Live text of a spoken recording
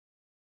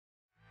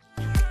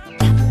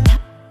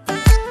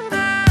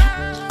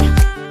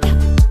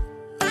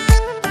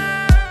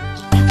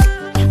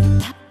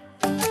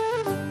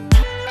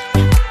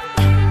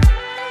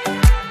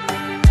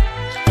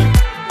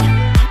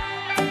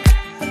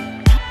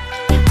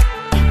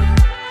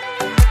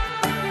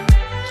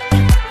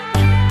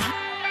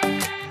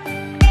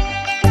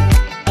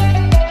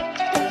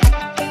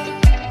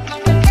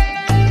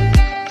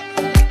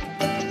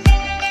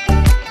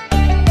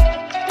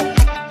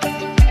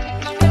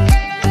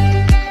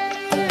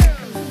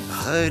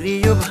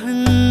हरियो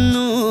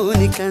भन्नु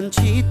नि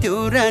कान्छी त्यो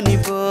रानी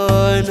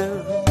बन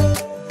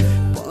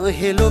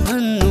पहेलो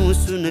भन्नु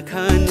सुन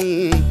खानी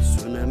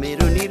सुन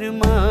मेरो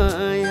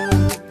निर्माया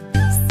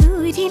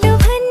सुरिलो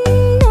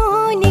भन्नु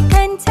नि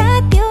कान्छा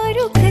त्यो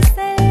रुख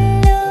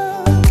सल्लो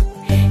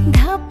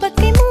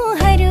ढापके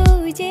मुहारो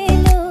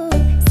जेलो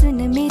सुन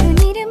मेरो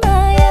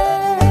निर्माया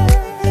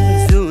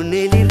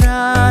जुनेली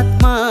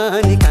रातमा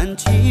नि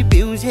कान्छी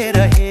बिउझेर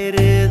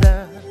हेर्दा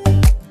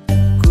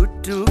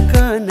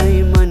कुटुका नै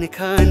मन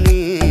खाने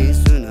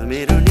सुन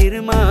मेरो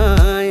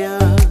निर्माया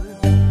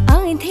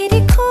आँधेरी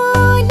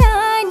खोला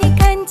नि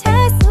कान्छा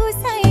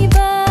सुसाई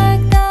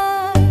बाग्दा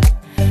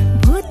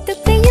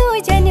भुतुक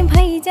योजन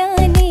भई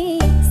जाने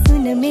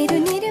सुन मेरो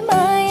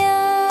निर्माया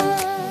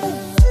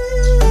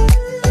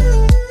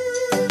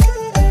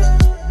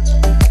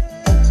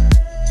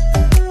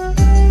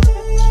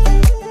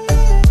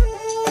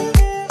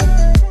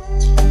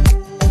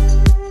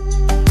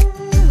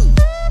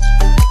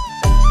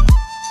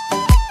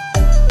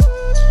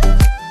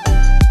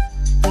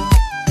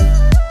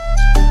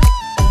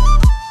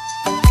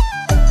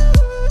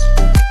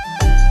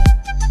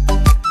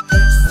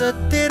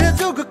सत्य र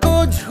जोगको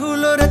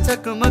झुलो र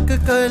चकमक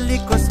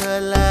कलीको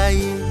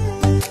सलाई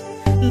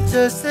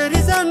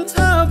जसरी जान्छ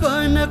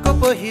वनको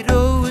पहिरो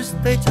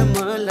उस्तै छ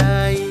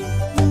मलाई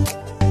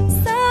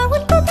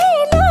साउनको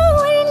बेला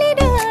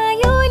ओर्लेर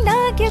आयो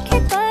लाग्यो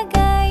खेतमा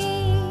गाई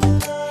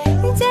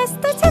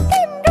जस्तो छ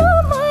तिम्रो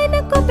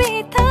मनको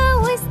बेथा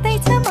उस्तै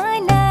छ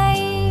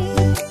मलाई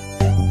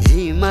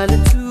हिमाल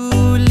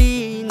चुली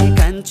नि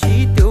कान्छी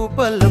त्यो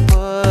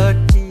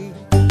पल्लोपट्टि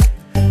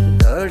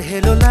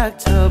डढेलो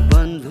लाग्छ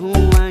बन्धु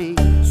आई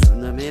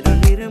सुन मेरो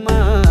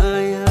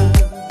निर्माया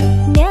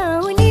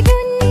न्याउली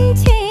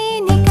रुन्छे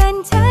नि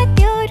कान्छा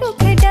त्यो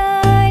रुख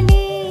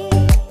डाली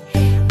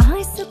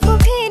आँसुको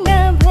भेला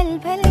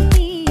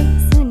भलभलकी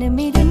सुन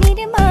मेरो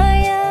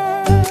निर्माया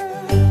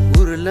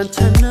उर्लन्छ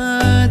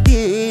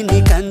नदी नि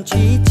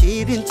कान्छी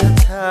चिरिन्छ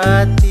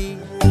छाती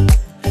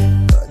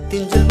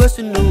कतिन्जेल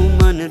बस्नु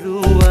मन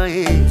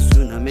रुवाए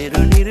सुन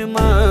मेरो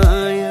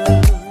निर्माया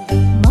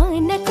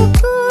मनको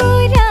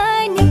कुरा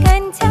नि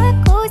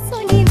कान्छाको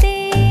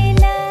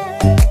सुनिदेला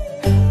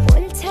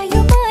बोल्छ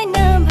यो मन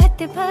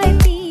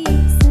भतभाती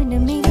सुन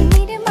मेरो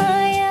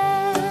निर्माया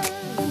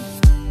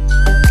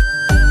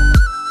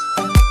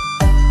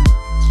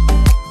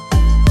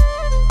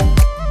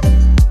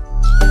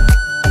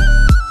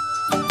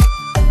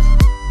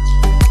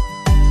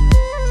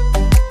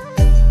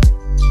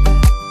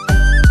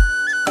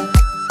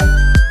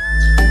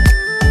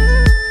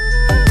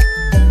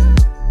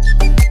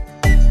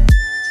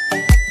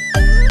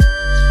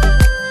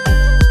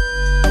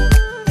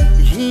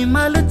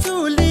हिमाल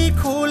चुली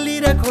खोली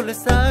र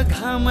खोल्सा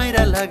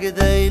घामाइरा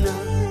लाग्दैन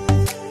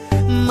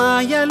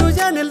मायालु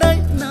जानलाई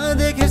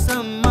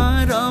नदेखेसम्म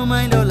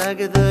रमाइलो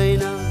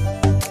लाग्दैन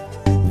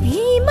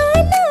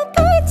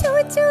हिमालका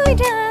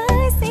चुचुरा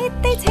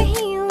सेतै छ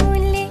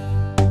हिउँले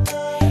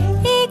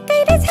एकै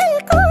र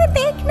झल्को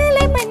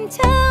देख्नलाई मन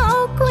छ औ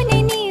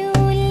कुनै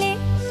निउले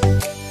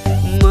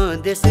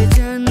मधेस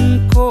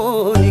जनको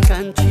नि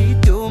कान्छी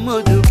त्यो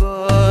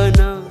मधुबन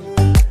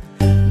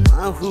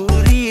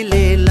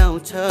माहुरीले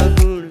लाउँछ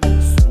गुण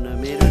सुन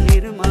मेरो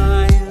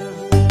निर्माया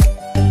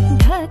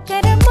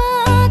ढकरमा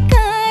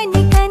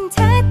कानी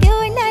कान्छा त्यो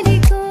लाली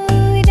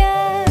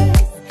गुराँस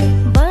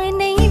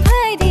बनै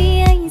भरि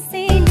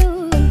आइसेलु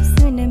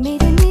सुन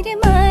मेरो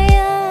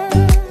निर्माया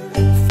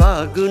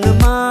फागुन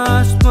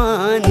मासमा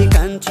नि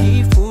कान्छी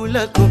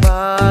फुलको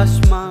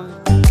बासमा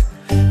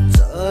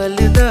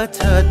चल्दछ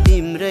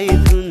तिम्रै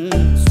धुन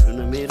सुन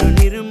मेरो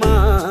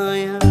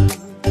निर्माया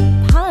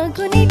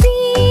फागुनै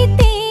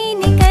बिते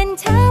नि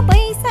कान्छा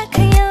वैशाख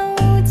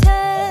आउँछ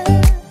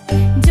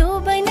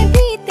जोबन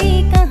बिते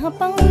कहाँ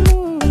पाउनु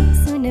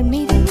सुन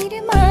मेरो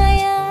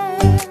निर्माया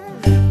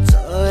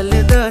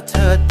चल्दछ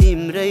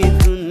तिम्रै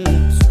धुन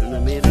सुन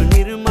मेरो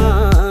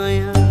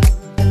निर्माया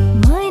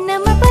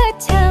मनमा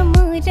बज्छ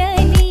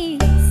मुरली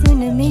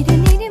सुन मेरो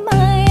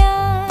निर्माया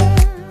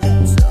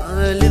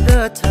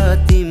चल्दछ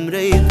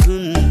तिम्रै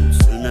धुन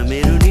सुन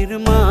मेरो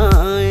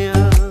निर्माया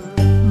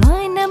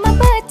मनमा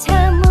बज्छ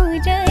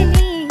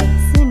मुरली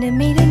सुन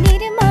मेरो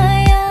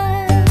निर्माया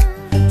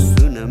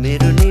सुन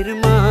मेरो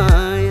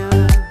निर्माया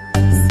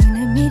सुन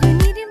मेरो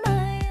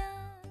निर्माया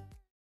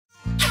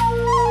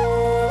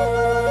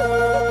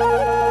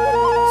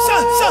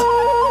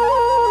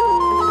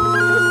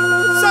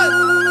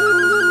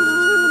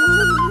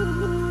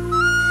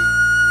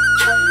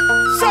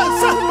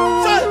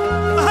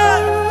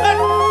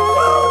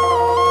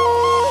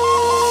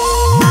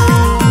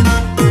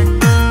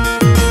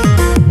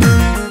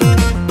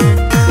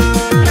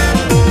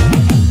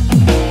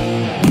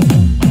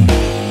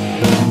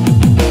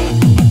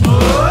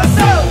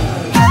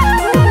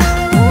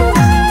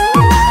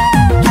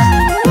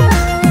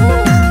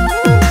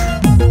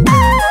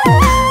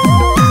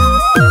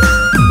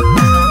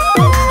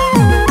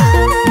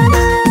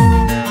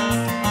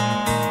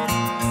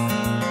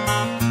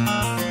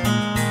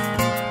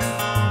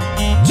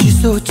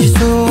चिसो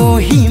चिसो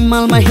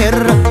हिमालमा हेर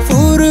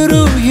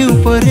फुरुरु हिउँ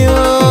पर्यो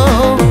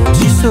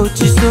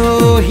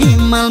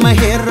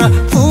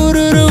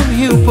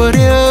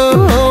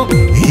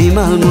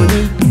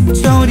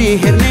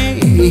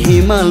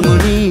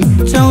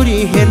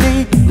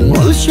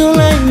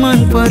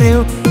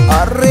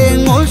अरे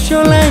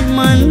ngolshoलाई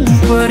मन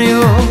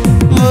पर्यो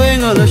ओए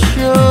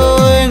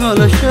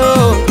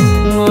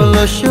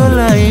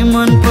ngolshoलाई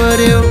मन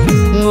पर्यो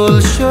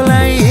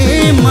ngolshoलाई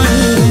मन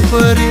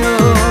पर्यो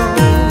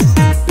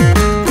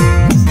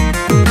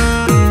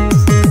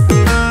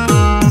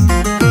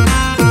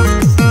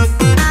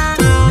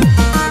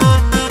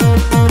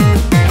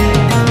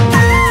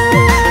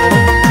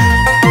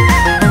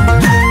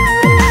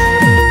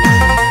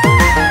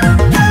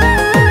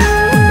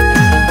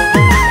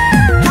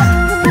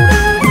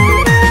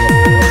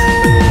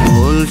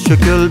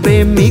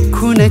Gölbe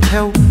mikune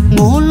chau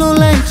ngolo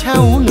lai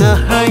chau na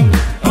hai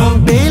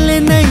bele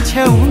nai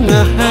chau na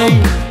hai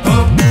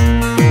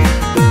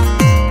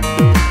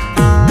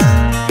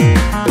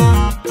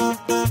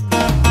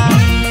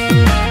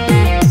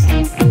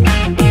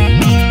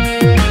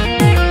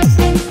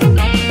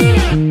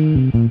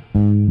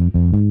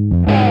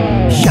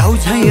Shau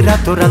chai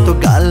rato rato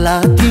gala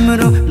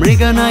timro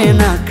mriga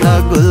nayana ka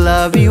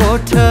gulabi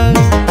otha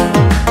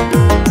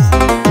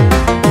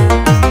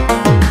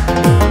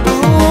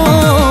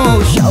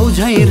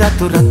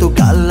रातो रातो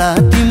गाला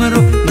तिम्रो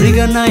मृग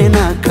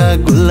नयनाका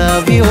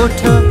गुलाबी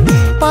ओठ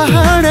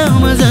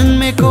पहाडमा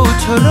जन्मेको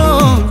छोरो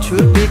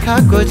छुर्पी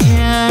खाको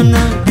ज्यान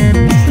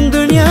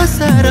दुनिया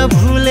सारा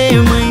भुले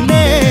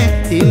मैले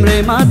तिम्रै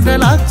मात्र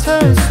लाग्छ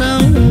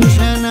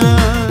सम्झना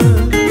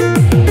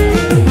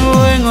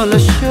ओए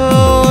ngolsho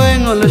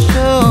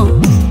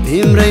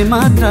तिम्रै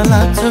मात्र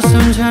लाग्छ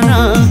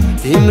सम्झना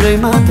तिम्रै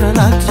मात्र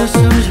लाग्छ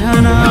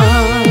सम्झना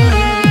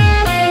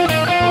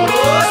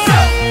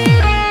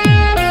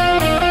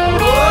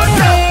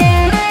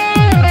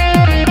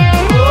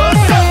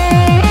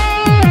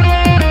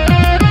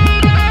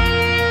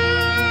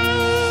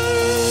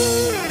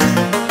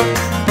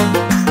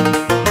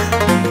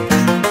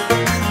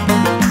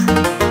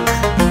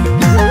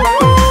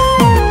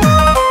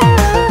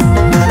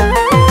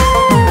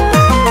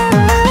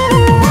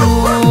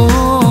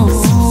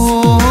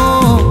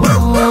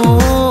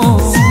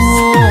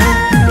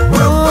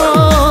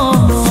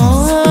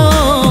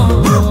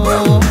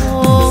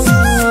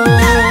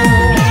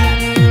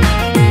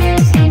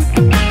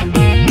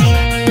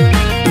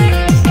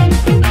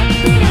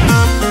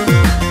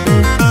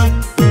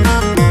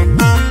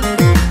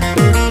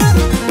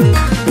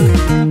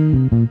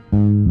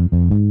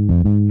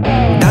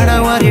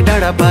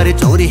बारे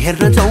चौरी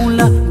हेर्न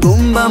जाउँला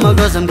गुम्बामा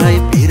गजम खाइ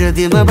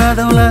पिरदीमा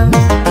बाँधौला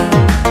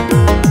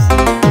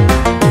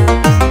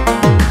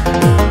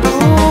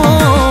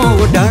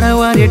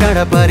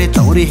डाँडा पारे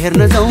चौरी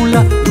हेर्न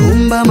जाउँला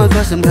गुम्बामा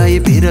गजम खाइ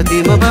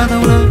पिरदीमा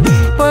बाँधौला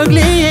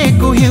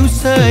पग्लिएको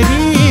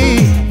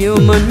हिउँसरी यो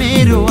मन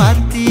मेरो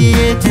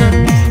आत्तिएछ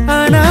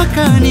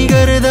आनाकानी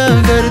गर्दा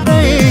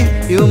गर्दै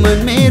यो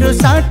मन मेरो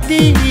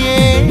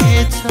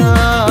साटिएछ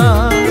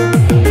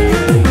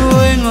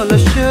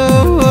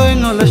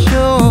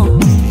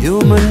यो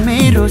मन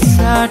मेरो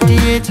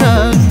साटिएछ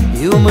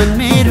यो मन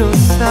मेरो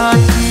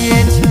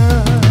साटिएछ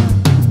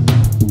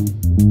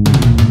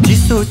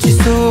चिसो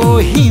चिसो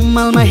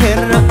हिमालमा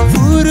हेरेर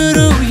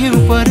फुरुरु हिउँ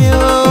पर्यो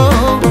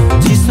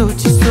चिसो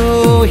चिसो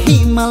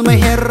हिमालमा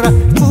हेरेर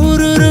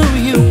फुरुरु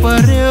हिउँ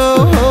पर्यो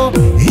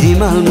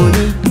हिमाल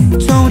मुनि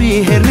चौरी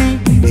हेर्ने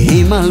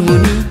हिमाल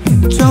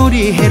मुनि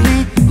चौरी हेर्ने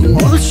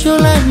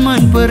ngolshoलाई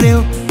मन पर्यो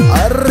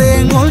अरे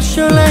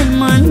ngolshoलाई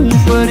मन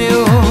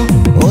पर्यो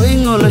ओए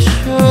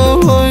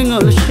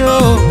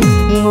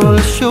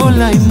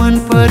ngolshoलाई मन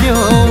पर्यो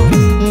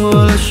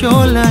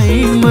ngolshoलाई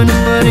मन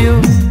पर्यो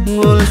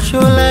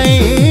ngolshoलाई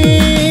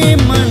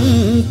मन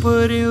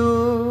पर्यो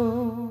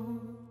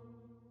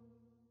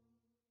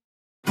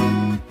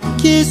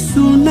के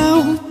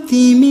सुनाऊ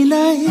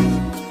तिमीलाई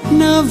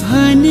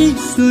नभनी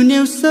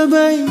सुन्यौ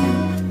सबै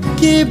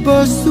के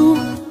बसु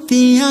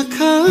ती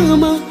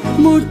आँखामा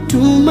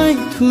मुटुमै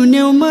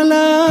थुन्यौ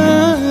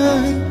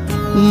मलाई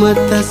म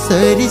त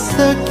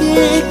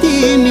सरिसके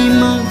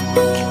तिमीमा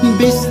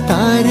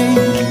बिस्तारै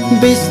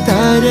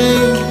बिस्तारै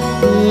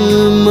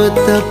म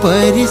त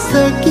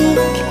परिसके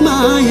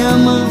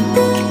मायामा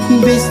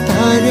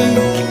बिस्तारै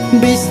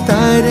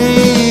बिस्तारै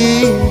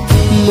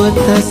म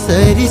त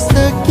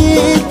सरिसके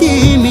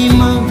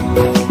तिमीमा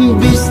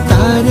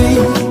बिस्तारै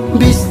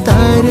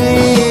बिस्तारै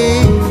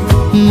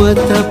म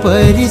त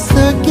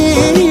परिसके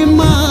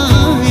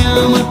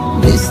मायामा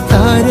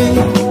बिस्तारै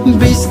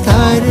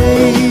बिस्तारै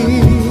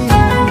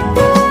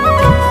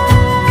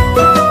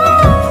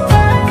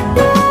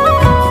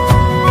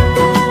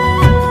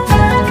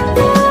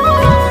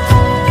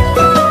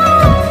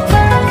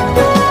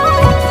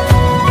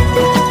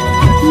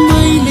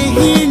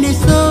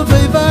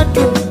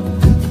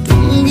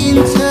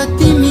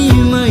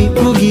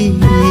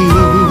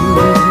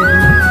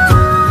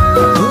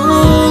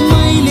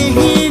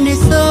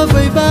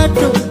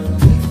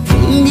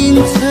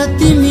into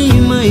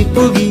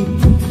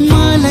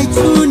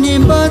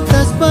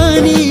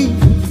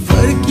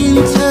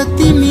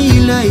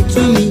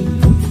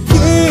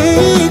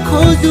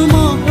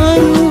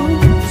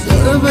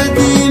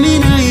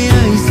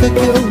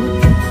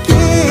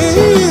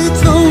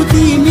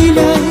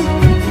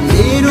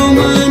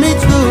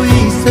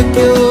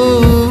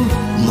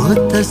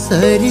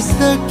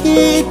सरिसके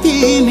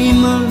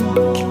तिमीमा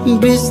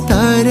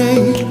बिस्तारै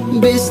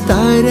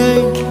बिस्तारै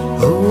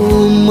हो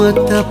म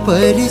त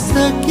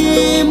परिसके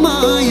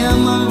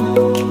मायामा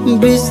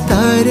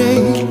बिस्तारै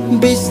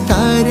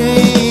बिस्तारै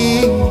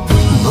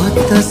म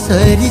त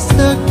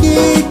सरिसके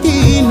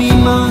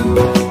तिमीमा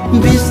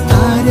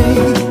बिस्तारै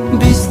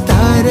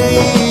बिस्तारै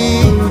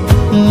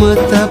म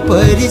त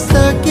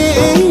परिसके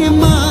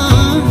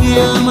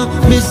मायामा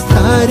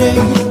बिस्तारै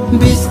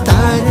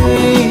बिस्तारै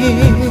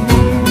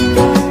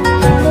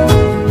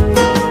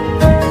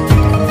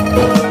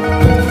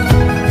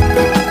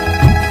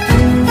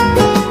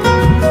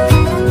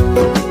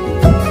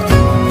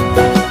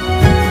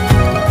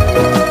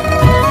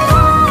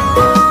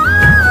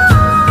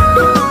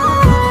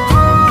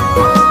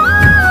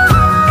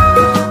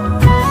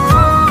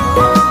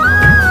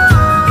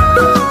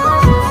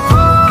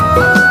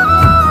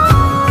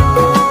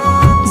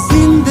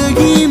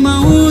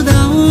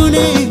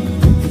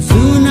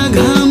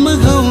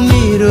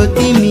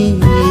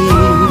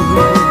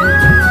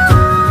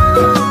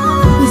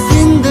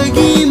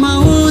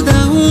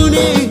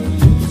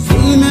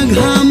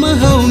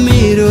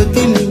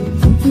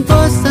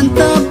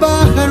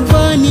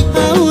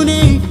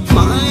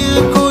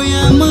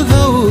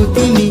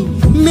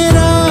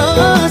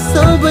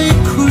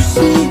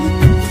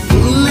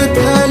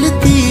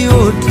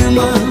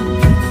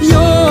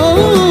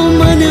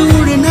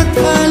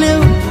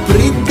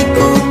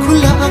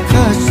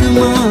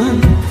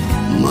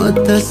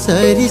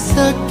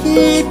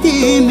सरिसके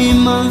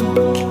तिमीमा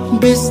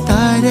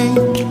बिस्तारै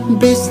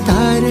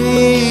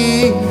बिस्तारै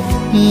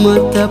म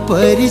त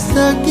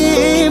परिसके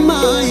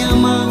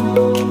मायामा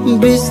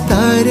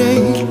बिस्तारै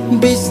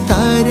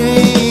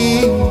बिस्तारै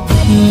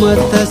म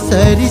त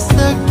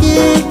सरिसके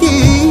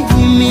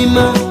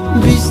तिमीमा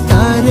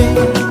बिस्तारै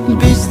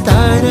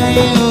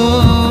बिस्तारै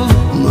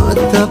म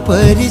त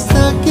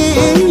परिसके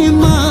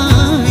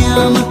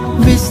मायामा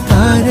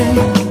बिस्तारै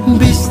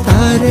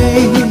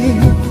बिस्तारै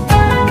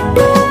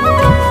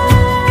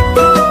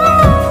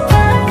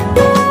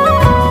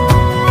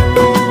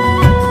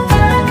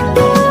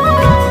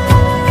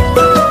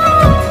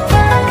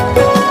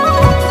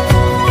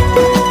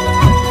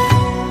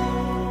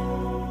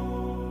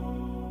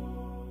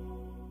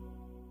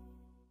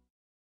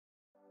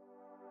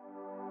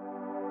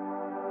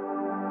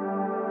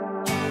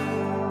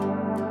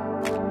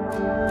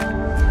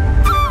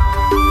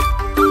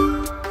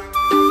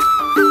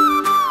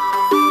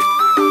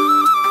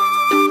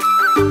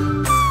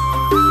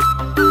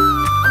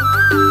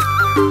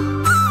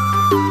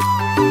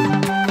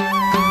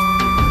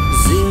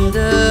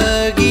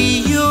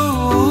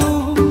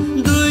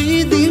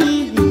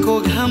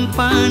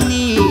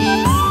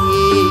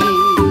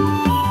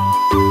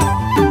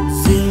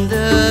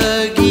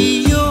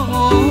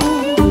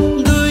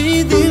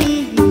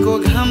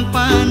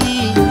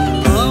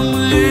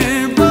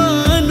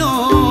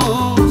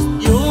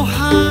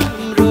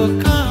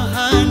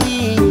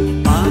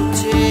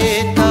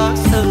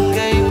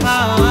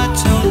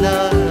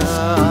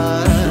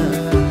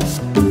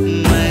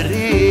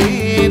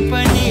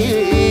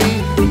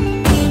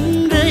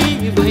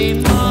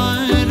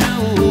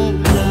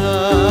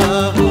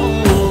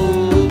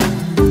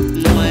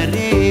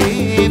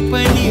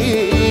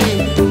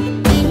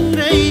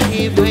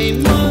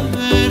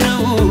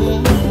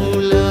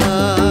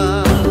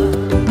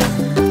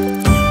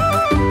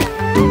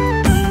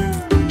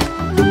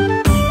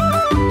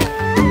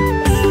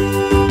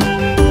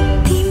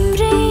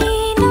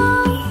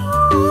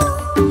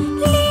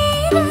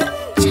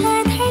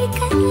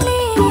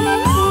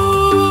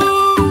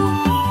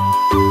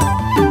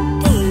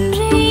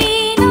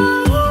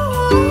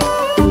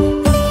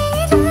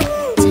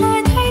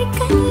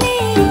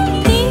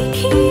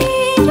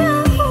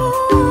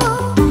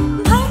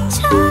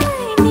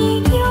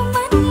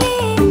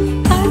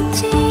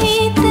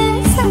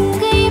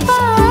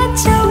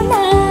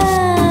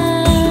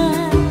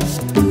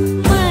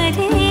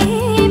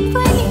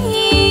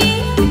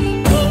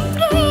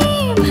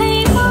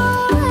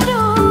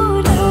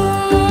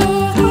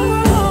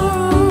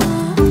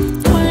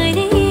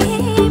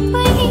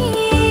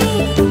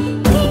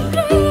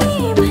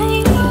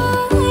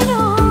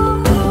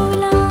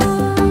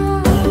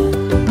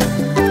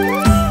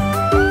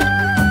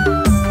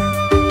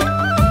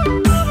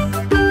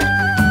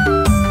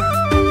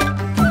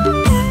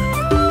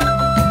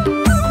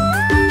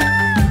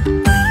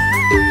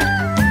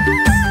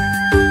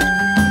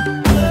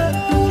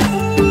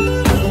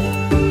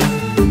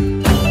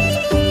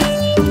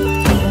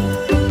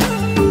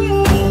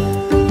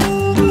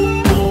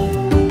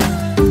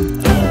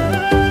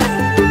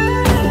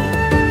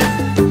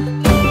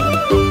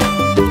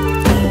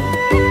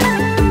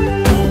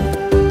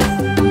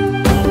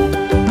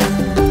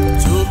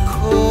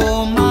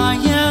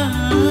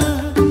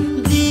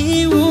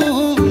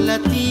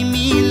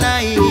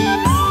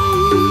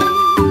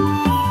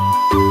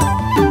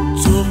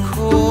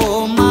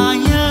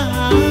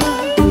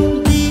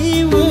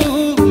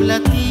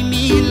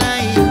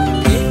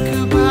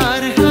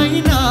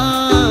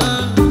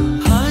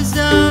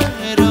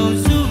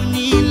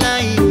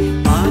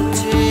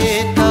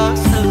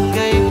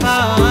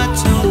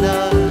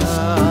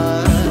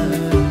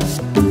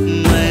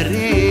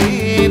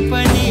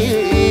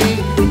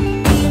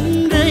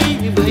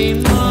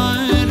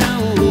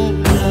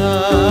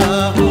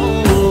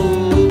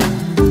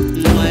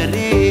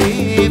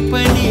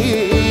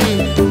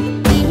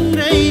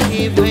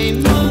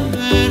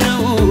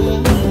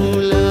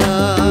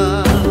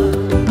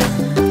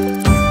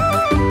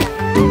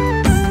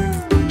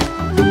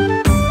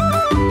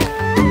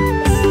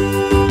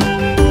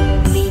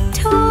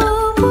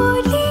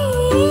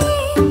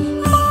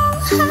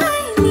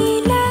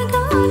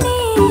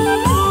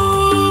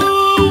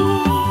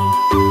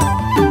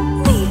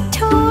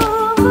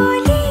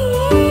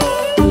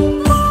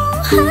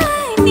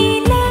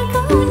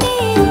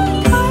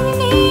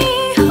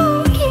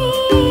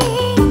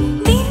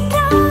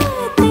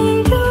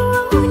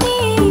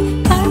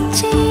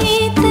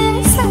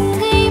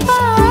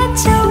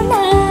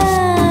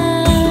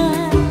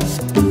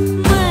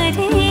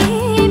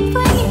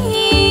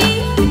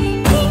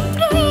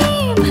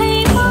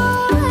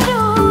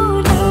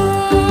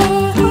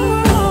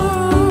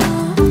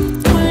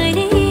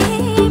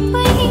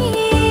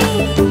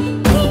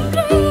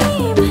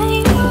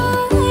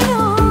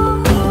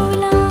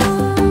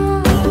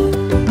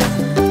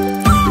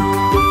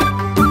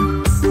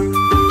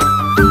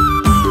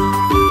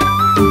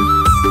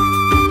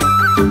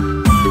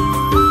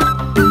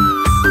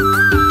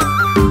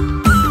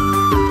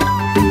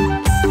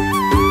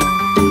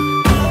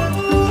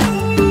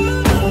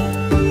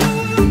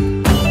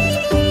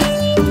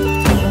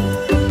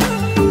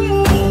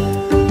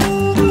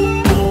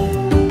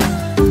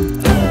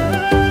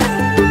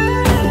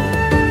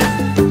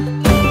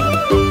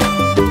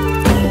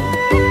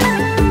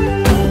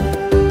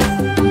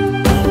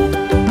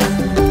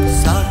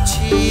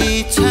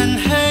छन्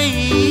है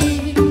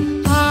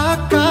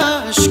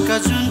आकाशका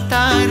जुन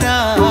तारा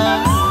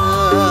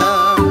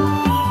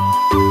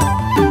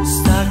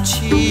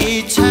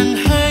साक्षी छन्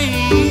है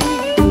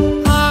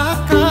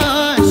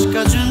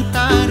आकाशका जुन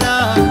तारा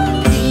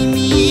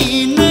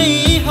तिमी नै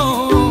हो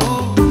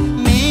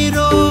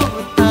मेरो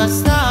त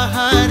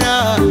सहारा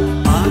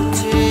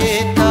बाँचे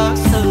त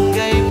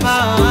सँगै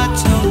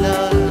बाँचौँला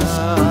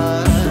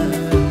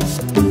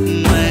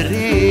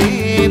मरे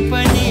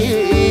पनि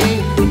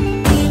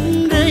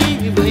तिम्रै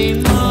भई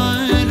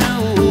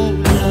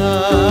मरौँला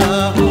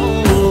हो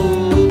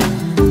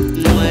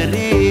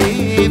मरे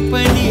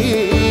पनि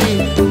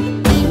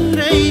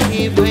तिम्रै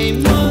भई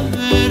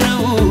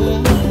मरौँला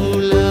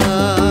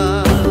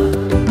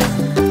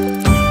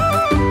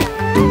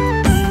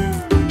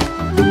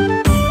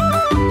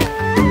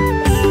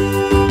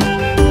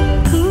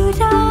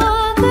कुरा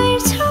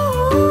गर्छौ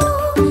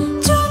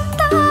जुन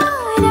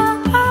तारा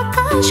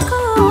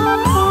आकाशको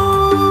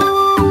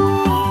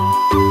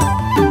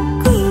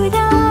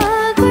कुरा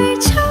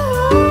गर्छौ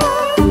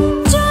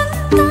जुन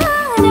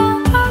तारा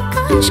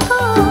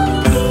आकाशको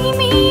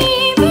तिमी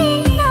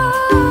बिना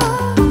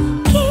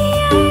के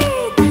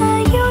अर्थ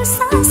यो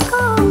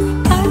सासको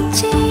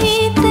बाँचे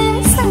त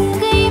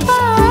सँगै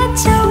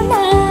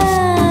बाँचौँला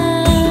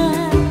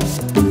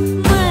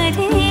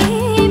मरे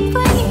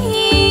पनि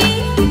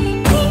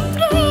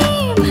तिम्रै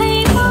भई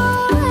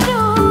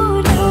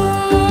मरौँला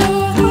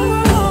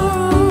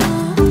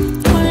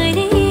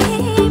मरे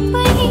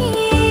पनि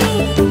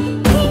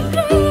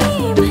तिम्रै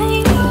भई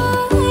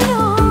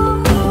मरौँला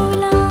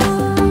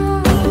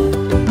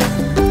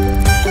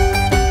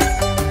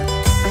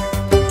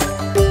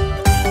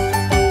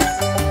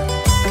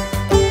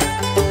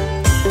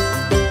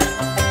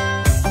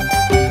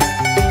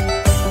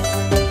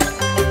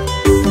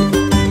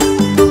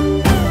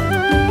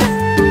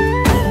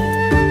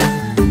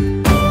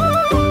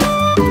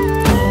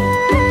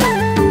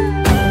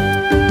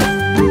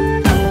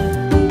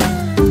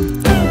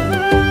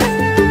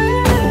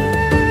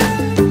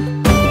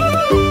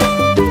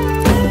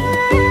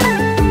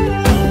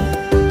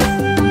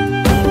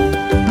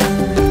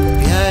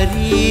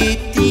प्यारी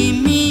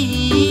तिमी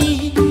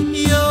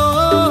यो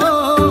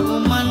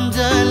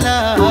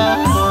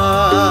मन्जलाई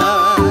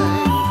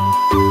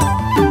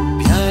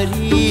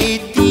प्यारी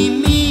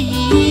तिमी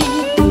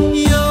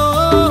यो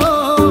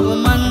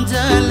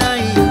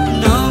मन्जलाई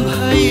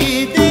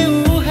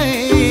नभइदेऊ है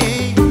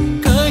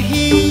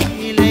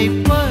कहिल्यै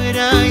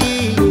पराई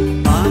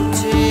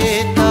बाँचे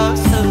त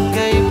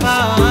सँगै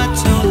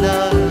बाँचौँला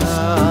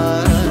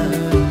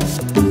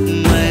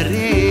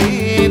मरे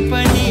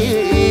पनि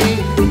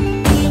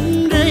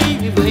तिम्रै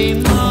भई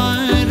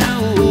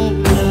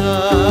मरौँला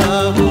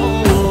हो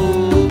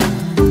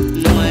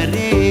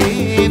मरे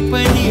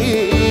पनि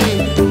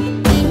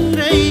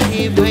तिम्रै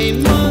भई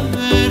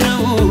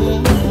मरौँला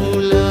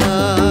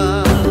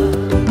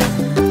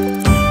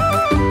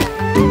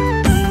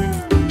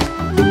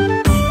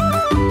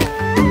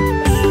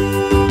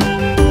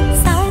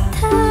साथ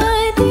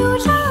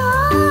दिउला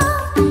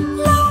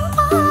लौ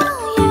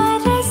माया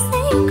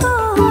रसैको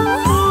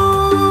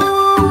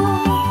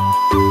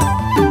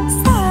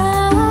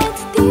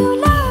साथ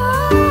दिउला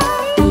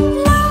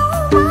लौ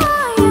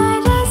माया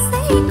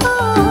रसैको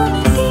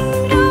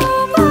तिम्रो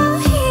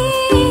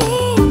बाहेक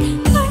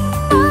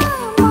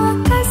अन्नमा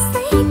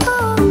कसैको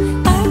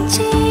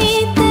बाँचे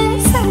त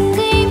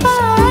सँगै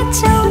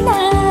बाँचौँला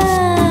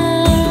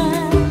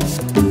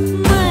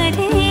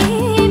मरे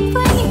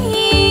पनि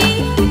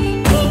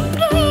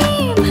तिम्रै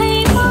भई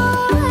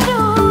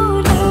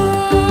मरौँला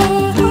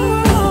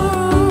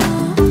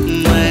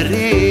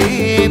मरे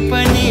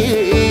पनि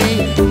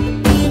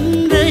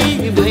तिम्रै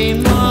भई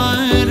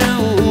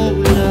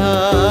मरौँला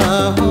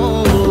हो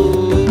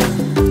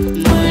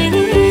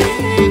मरे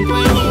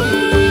पनि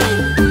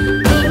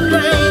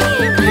तिम्रै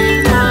भई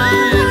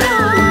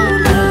मरौँला हो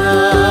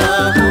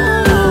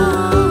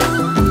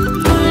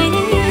मरे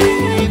पनि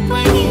तिम्रै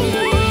भई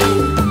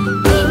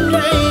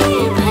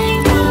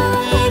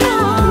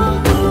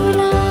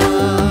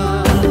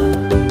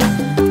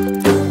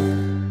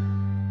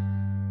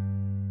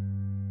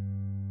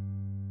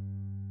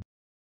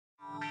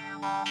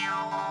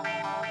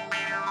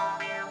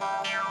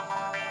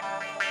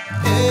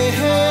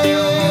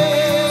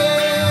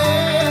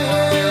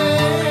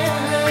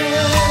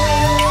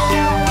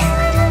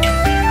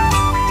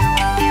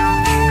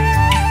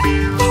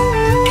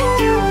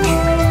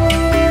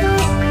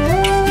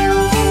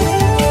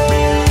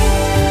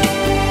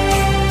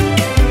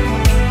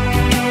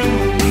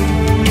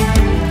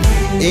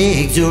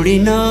एक जोडी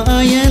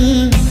नयन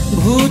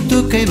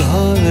भुतुकै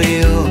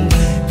भयो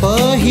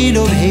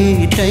पहिलो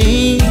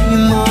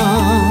भेटैमा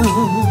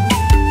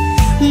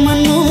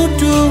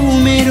मनमुटु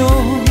मेरो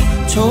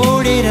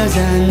छोडेर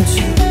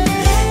जान्छु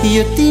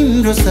यो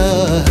तिम्रो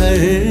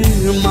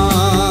सहरमा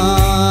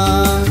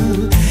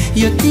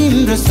यो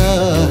तिम्रो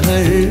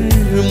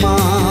सहरमा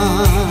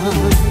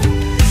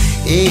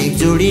एक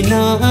जोडी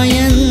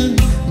नयन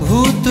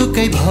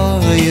भुतुकै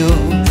भयो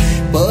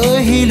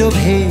पहिलो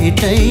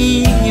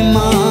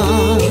भेटैमा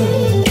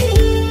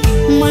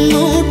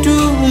मनमुटु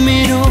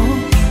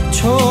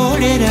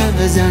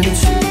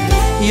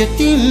यो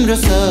तिम्रो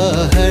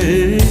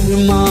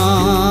सहरमा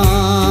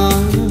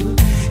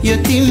यो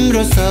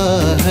तिम्रो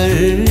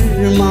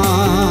सहरमा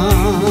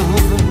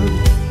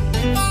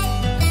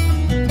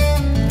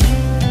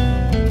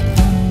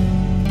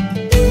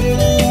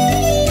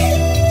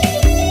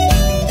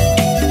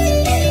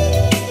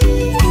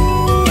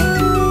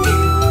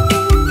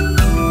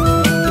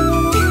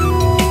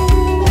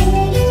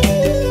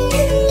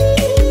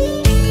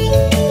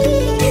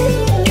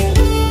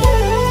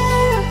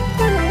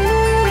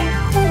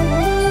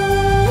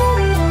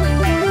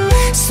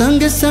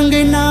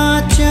सँगसँगै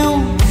नाच्यौं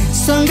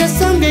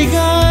सँगसँगै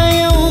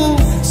गायौं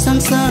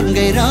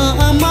सँगसँगै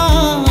रमायौं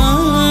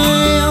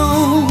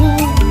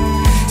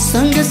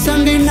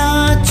सँगसँगै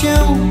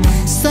नाच्यौं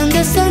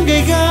सँगसँगै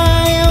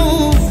गायौं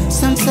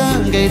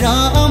सँगसँगै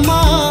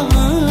रमायौं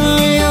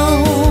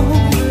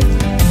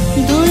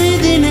दुई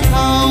दिन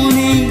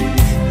आउने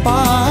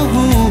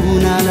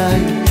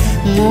पाहुनालाई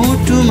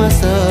मुटुमा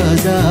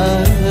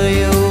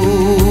सजायौ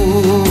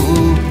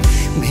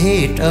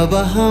भेट अब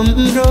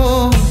हाम्रो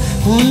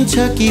हुन्छ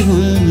कि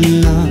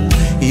हुन्न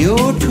यो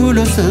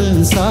ठुलो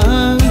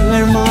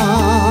संसारमा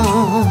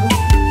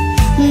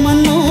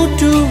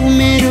मनमुटु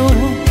मेरो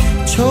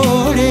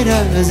छोडेर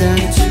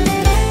जान्छु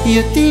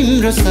यो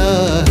तिम्रो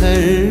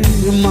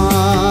सहरमा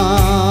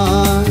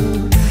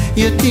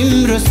यो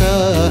तिम्रो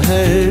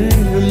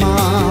सहरमा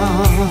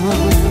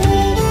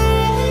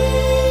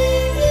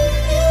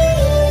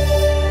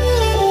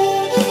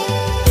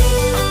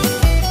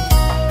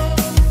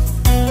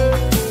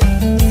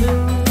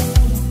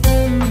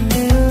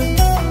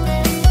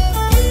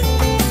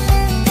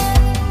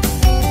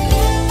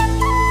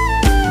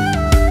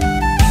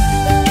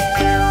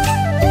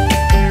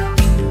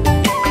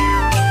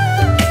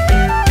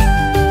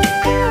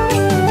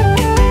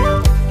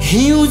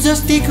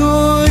जस्ती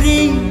गोरी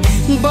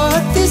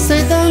बत्तीसै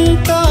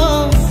दन्त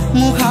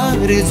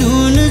मुखार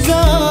जुन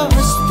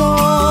जस्तो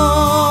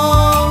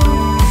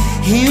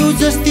हिउँ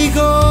जस्ती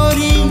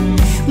गोरी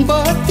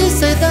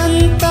बत्तीसै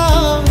दन्त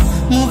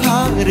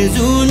मुखार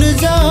जुन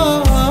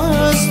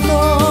जस्तो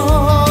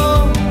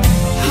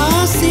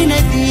हाँसी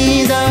नै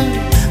दिँदा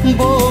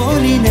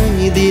बोली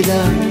नै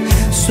दिँदा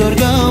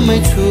स्वर्गमै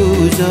छु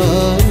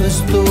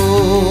जस्तो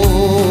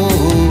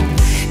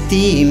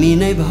तिमी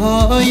नै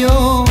भयो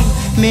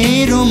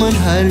मेरो मन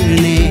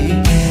हर्ने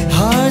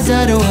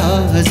हजारौं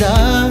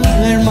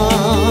हजारमा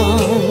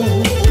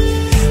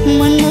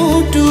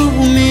मनमुटु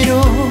मेरो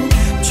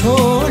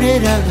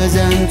छोडेर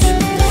जान्छु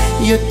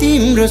यो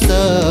तिम्रो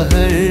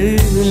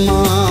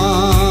सहरमा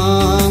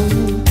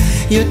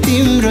यो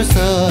तिम्रो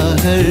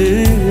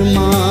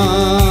सहरमा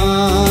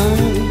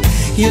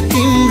यो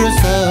तिम्रो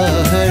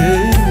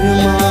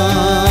सहरमा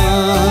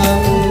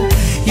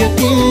यो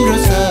तिम्रो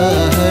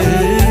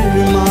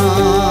सहरमा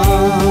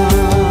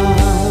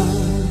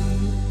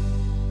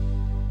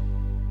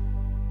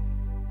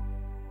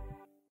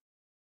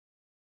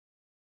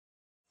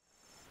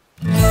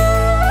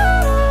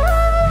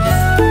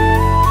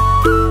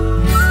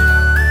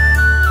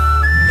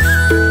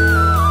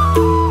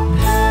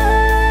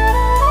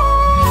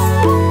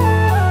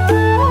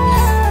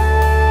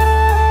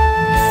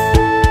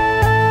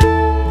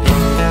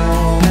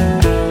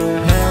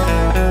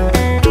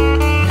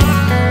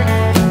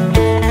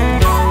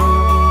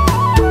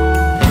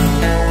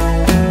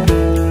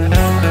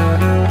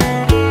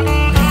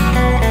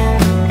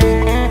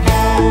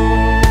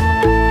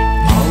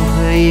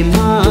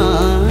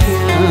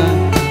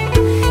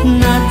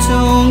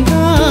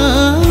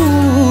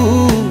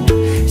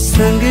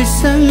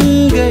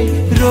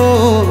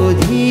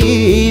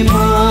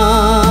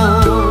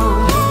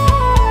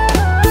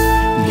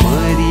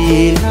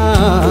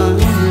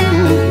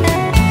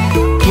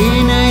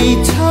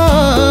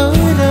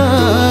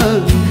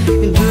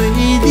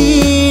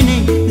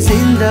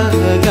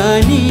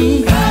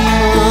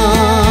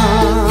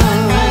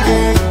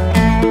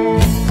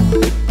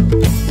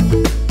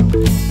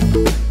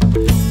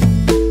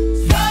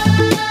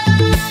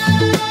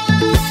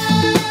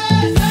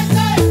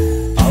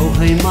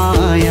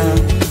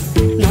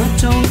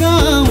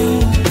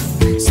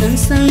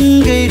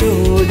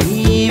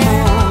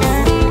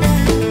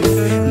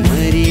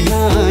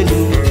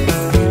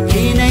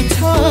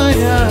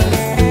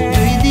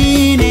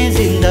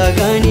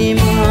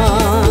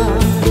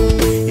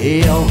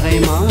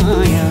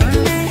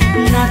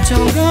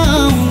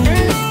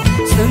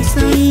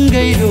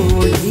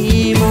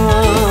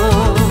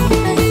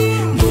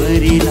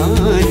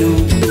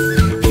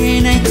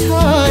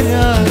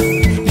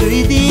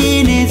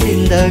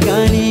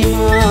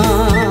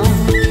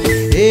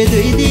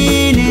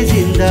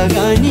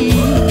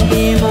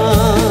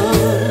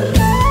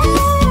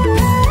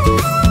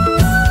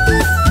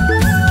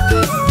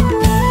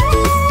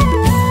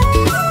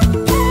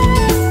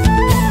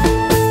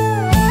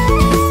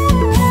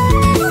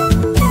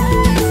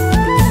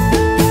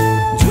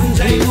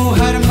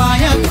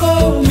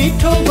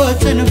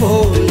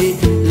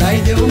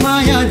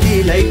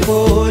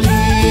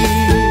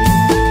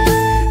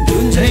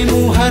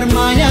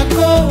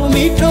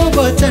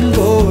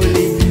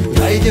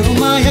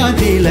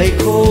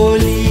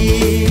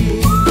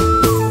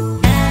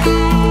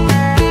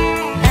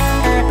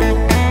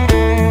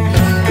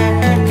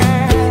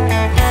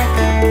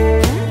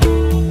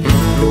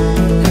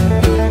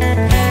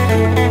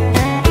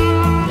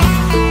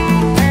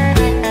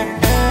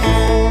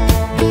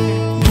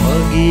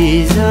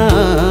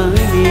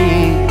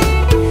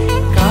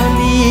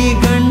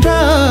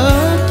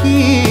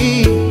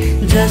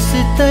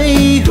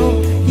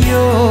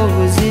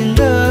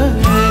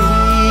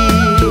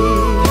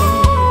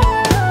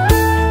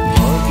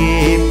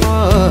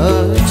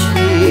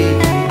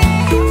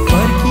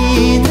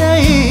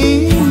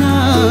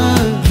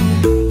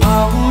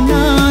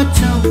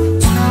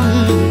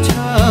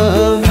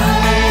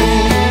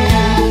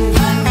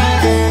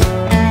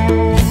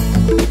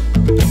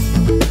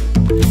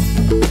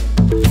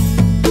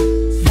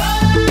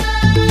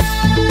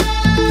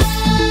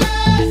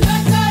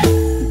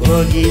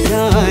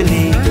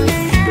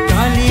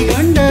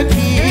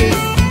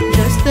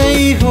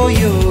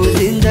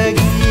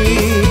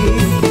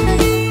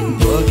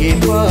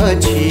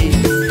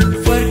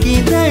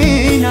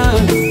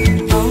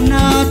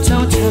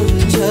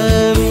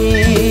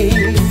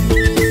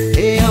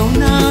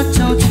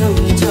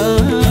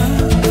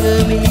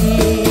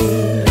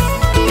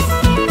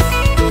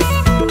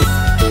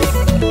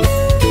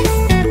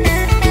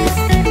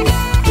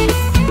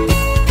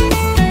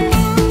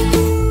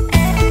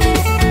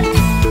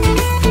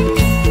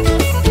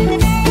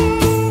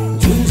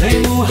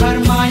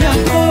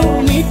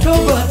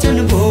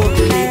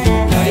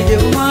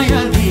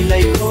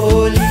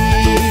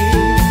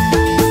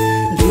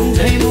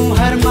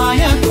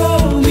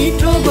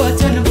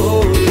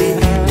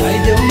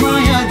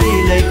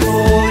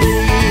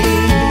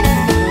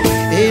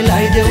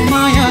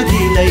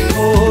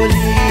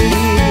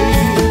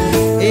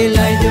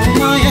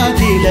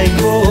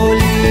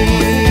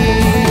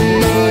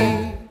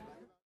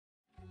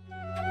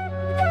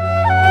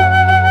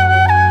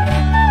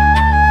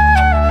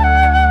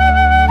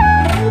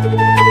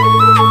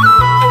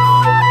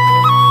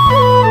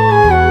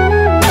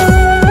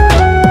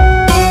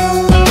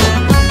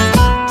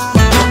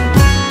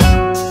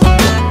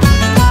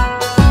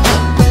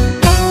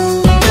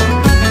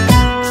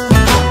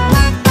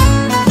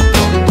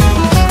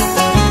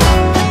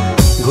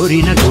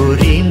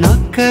गोरी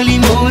नक्कली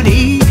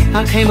मोरी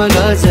आँखैमा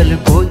गजल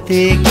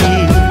पोतेकी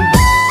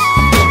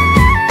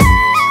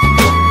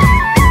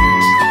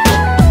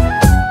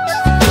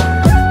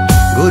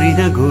गोरी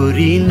न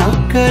गोरी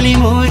नक्कली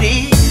मोरी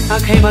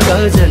आँखैमा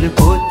गजल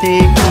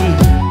पोतेकी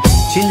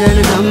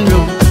चिन्जन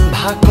हाम्रो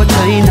भएको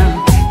छैन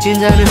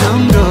चिन्जन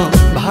हाम्रो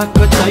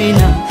भएको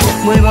छैन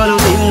मै बोलौ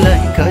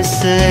तिमीलाई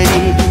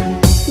कसरी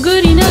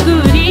गोरी न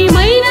गोरी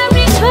मैना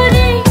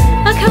छोरी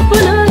आँखा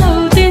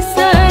पुलाउ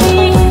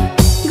त्यसरी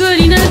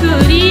गोरी न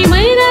गोरी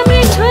मैना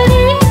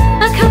छोरी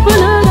आँखा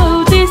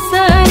पुलाउ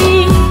त्यसरी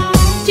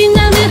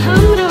चिन्जन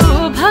हाम्रो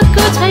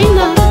भएको छैन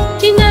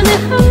चिन्जन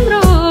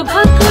हाम्रो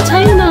भएको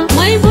छैन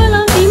मै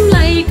बोलौ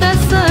तिमीलाई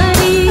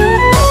कसरी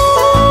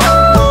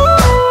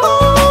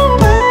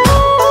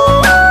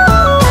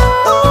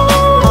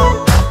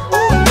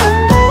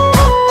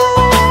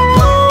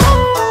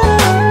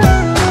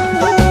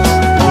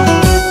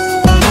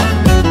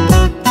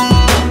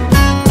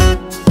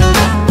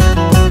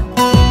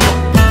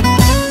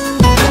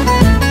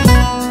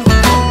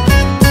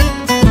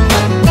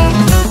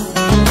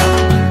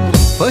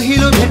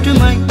पहिलो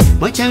भेटमै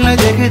मच्याङलाई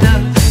देख्दा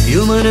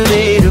यो मन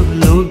मेरो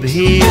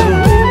लोभियो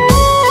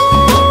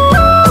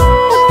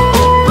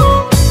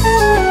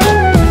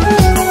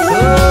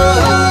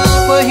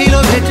पहिलो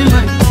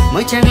भेटमै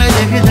मच्याङलाई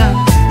देख्दा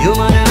यो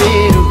मन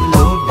मेरो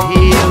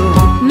लोभियो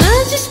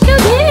नजिसको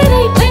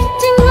धेरै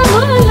ऐटिङमा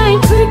मलाई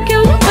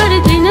फुर्क्याउनु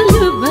पर्दैन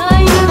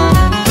लुभायो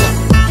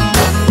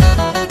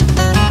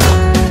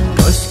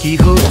कसकी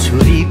हो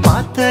छोरी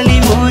पातली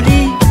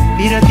मोरी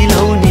पिरती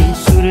लाउने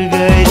सुर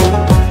गरी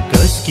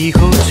कसकी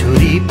हो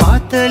छोरी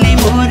पातली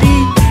मोरी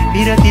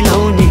पिरती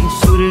लाउने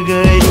सुर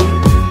गरी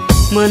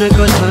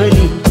मनको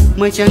धनी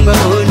मैच्याङ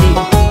बहोनी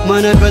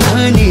मनको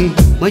धनी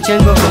मैच्याङ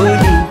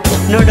बहोनी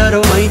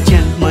नडरो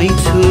मैच्याङ मै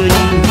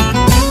छुनी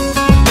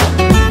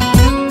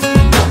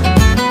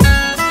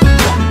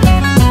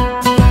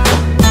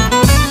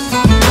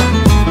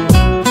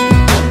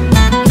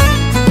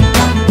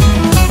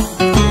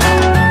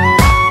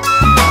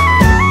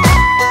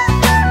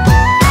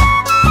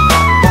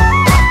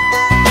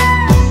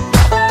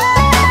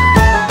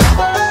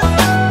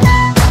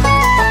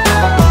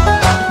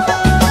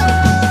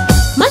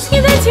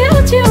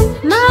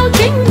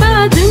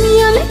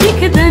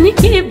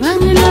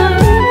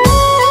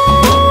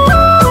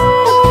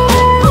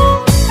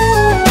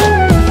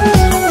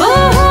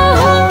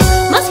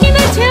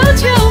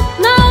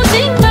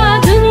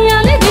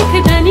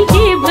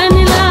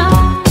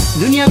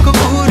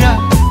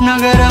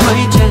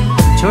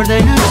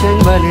छोड्दैन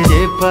च्याङबाले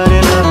जे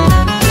परला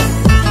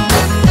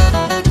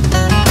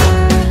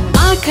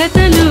आँखा त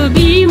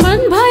लोभी मन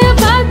भयो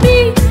पापी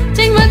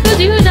च्याङमाको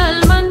जिउ डाल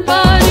मन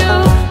पर्यो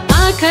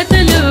आँखा त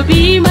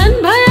लोभी मन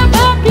भयो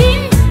पापी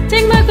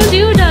च्याङमाको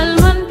जिउ डाल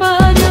मन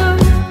पर्यो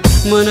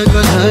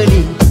मनको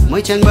धनी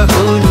मैच्याङ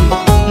बहोनी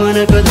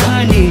मनको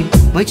धनी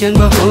मैच्याङ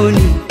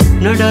बहोनी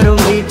नडरो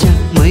मैच्याङ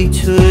मै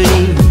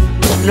छुनी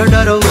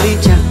नडरो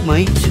मैच्याङ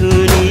मै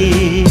छुनी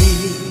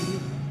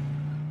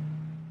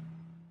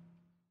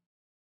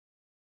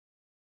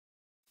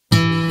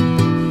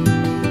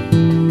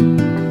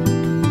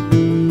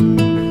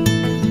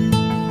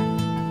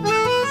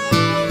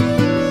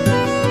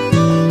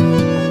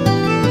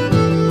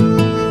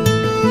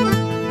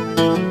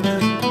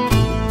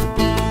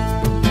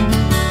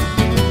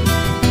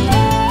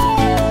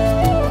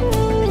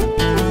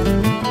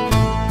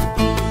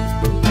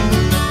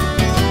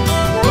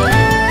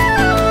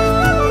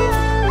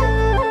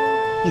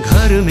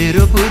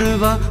मेरो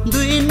पूर्व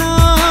 2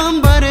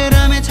 नम्बर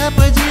रामेछाप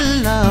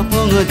जिल्ला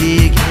पोङदेखि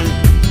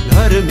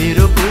घर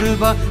मेरो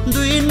पूर्व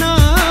 2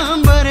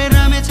 नम्बर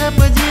रामेछाप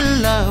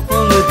जिल्ला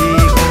पोङदेखि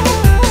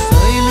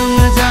सैलुङ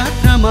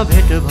जात्रामा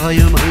भेट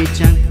भयो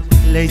मैच्याङ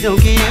लैजाऊ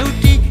कि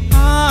एउटी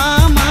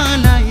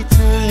आमालाई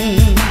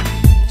छन्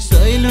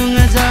सैलुङ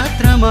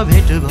जात्रामा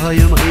भेट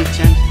भयो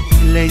मैच्याङ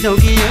लैजाऊ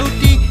कि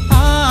एउटी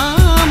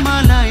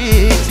आमालाई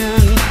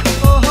छन्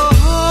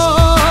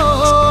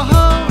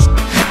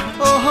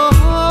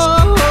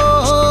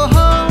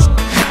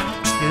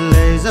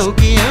लैजाऊ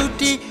कि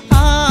एउटी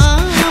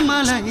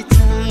आमालाई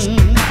छन्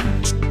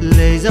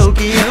लैजाऊ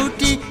कि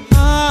एउटी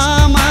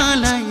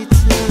आमालाई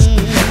छन्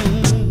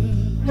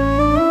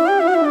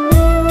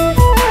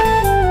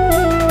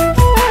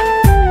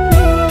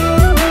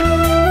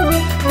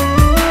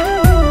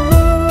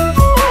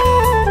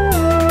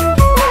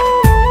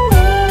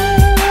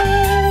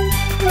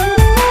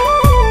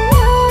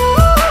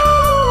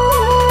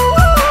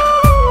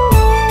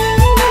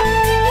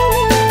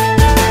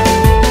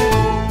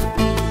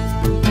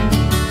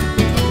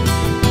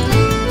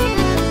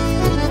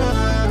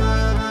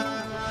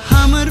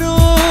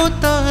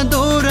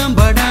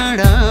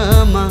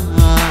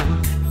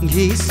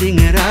घिसिङ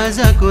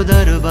राजाको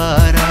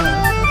दरबार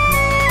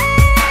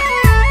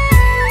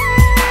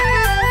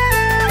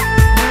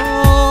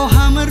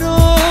हाम्रो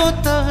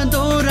त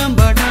दोरम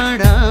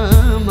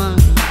बडाडामा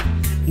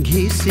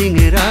घिसिङ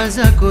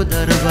राजाको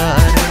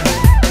दरबार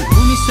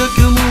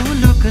घुमिसक्यो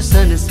मुलुक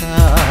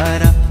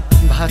संसार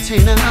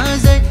भाछेन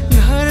अझै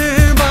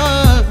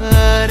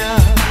घरबार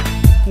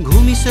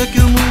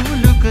घुमिसक्यो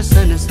मुलुक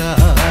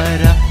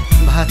संसार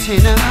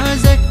भाछेन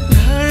अझै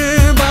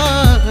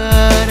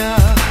घरबार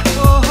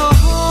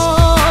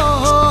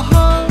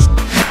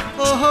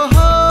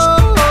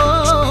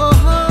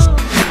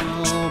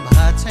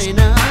भाछेन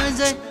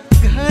अझै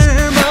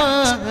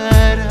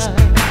घरबार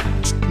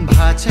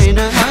भाछेन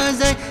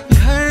अझै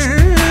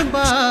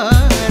घरबार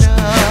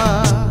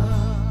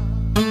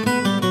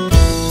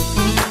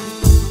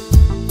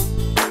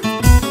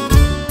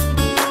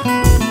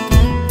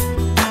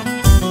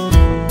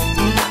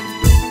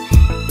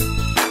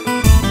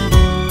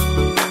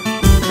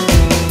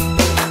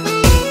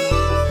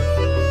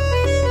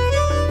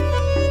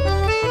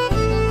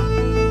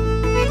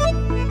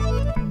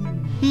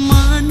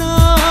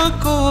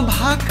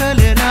भाकल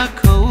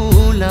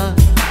राखौला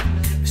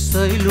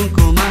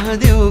सैलुङको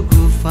महादेव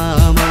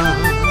गुफामा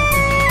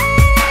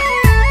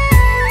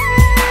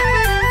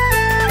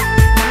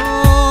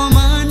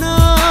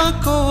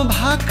मनको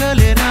भाकल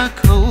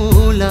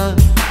राखौला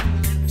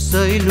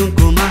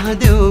सैलुङको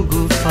महादेव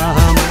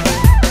गुफामा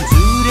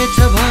जुरेछ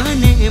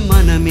भने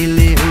मन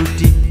मिल्ने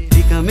एउटी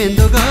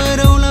टिकामेन्दो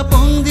गरौला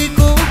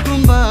पौन्दीको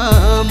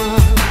गुम्बामा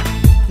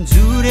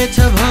जुरेछ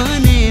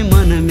भने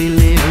मन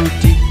मिल्ने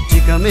एउटी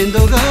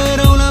टिकामेन्दो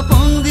गरौला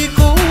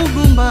पौन्दीको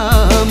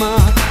गुम्बामा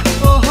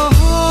ओहो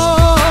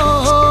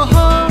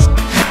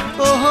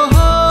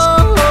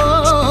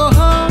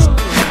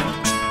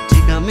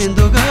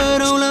टिकामेन्दो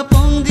गरौला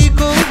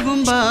पौन्दीको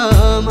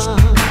गुम्बामा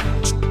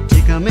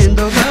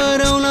टिकामेन्दो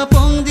गरौला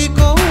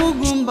पौन्दीको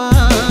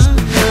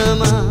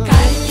गुम्बामा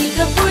कार्तिक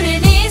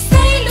पूर्णे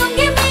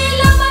सैलुङ्गे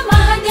मेलामा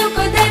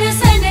महादेवको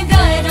दर्शन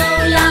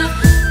गरौला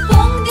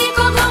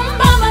पौन्दीको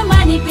गुम्बामा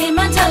मानी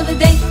प्रेममा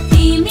जग्दै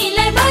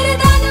तिमीलाई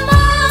वरदान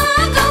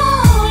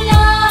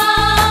मागौला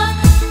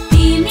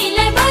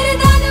तिमीलाई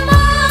वरदान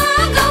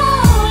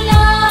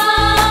मागौला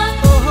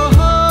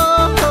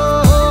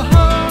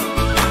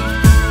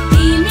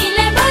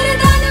तिमीलाई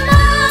वरदान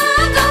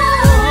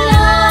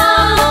मागौला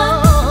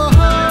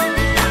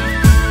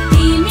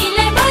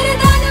तिमीलाई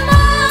वरदान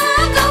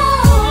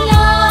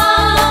मागौला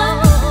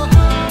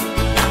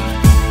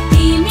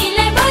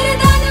तिमीलाई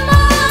वरदान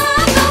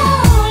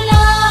मागौला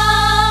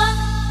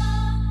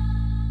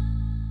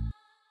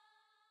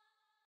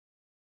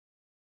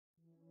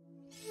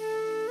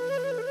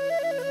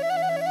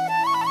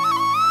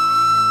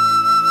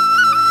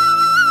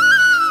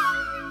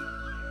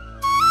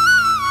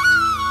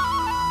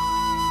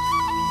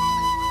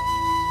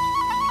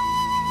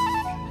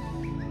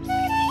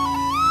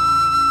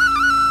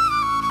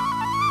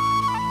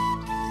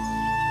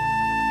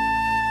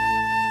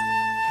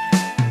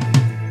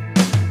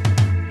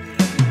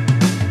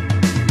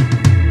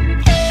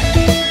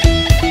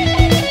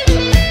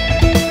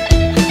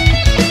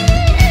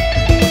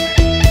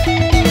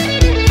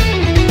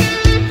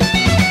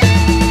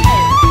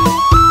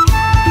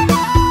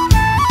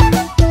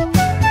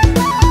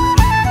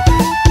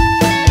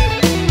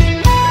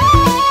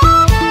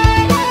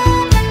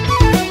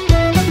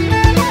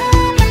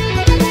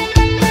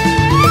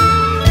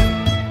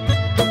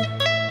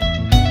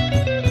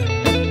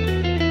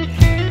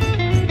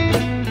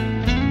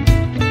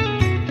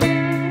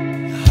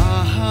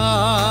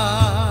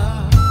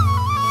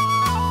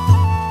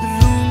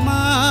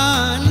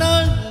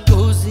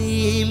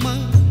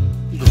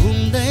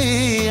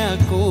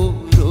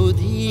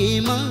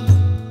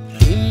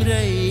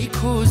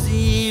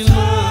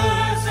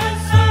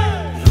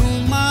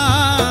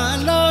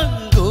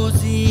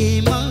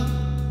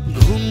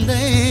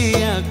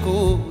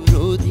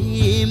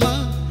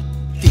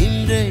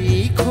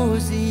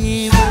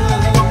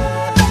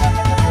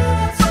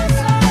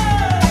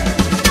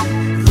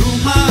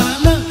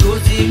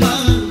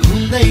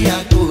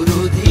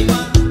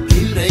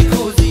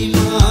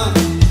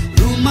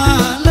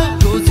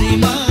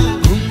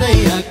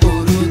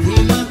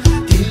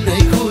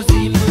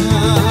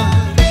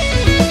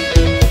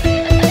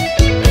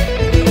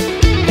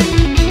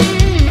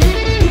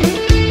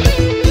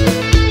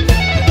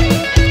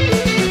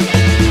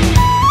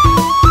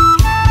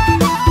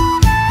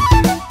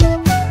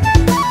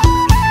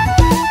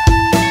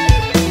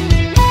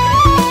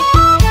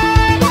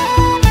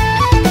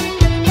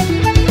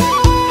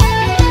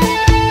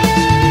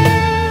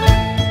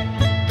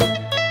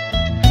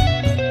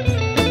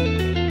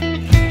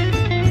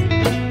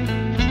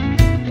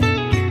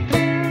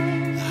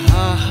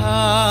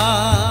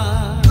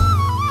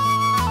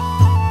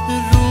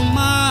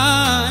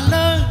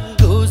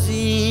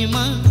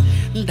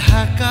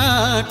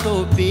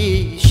टोपी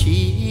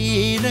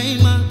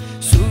शिरैमा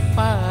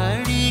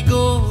सुपारी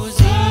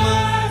गोजीमा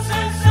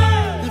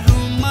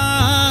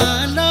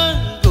रुमाल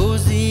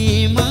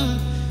गोजीमा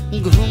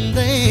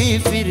घुम्दै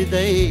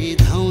फिर्दै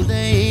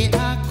धाउँदै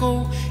आको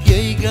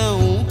यही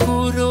गाउँको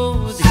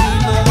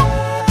रोजीमा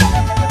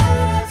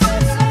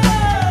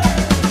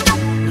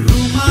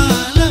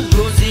रुमाल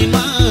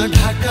गोजीमा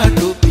ढाका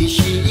टोपी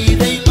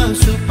शिरैमा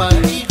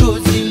सुपारी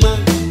गोजीमा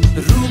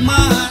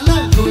रुमाल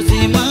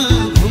गोजीमा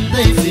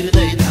घुम्दै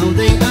फिर्दै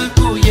धाउँदै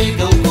आको यही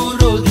गाउँको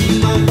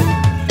रोजीमा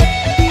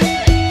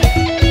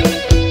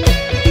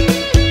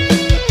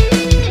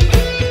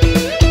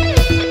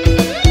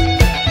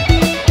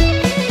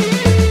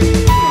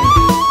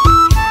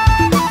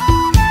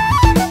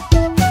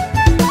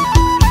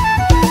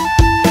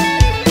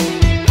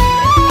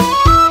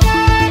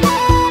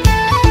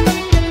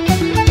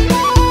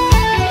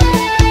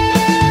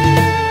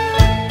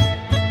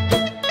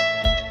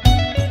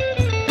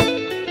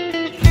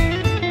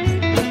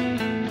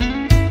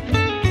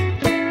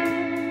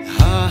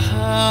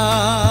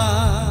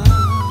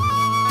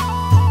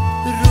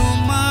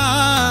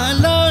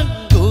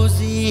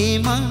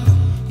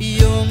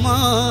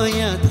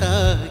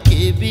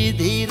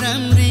विधि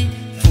राम्री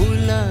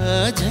फुल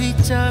झै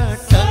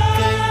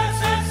चटक्कै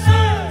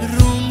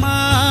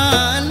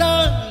रुमाल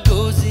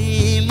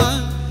गोजीमा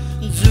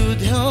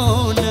जुध्यो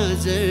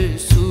नजर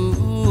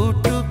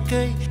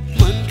सुटुक्कै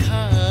मन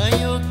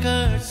खायो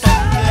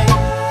कटक्कै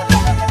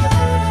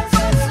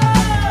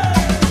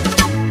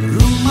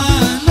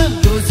रुमाल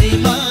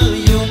गोजीमा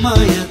यो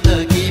माया त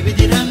के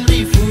विधि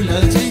राम्री फुल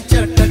झै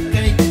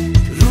चटक्कै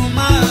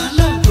रुमाल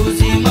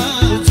गोजीमा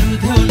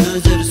जुध्यो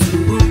नजर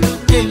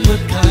सुटुक्कै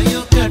मन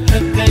खायो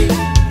कटक्कै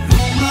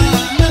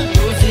रुमाल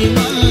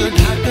गोजीमा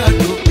ढाका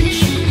टोपी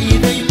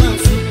सिरैमा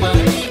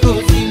सुपारी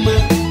गोजीमा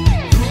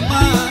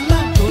रुमाल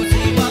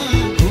गोजीमा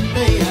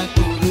घुम्दै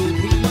आएको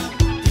रुधिमा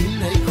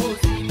तिमीलाई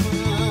खोजीमा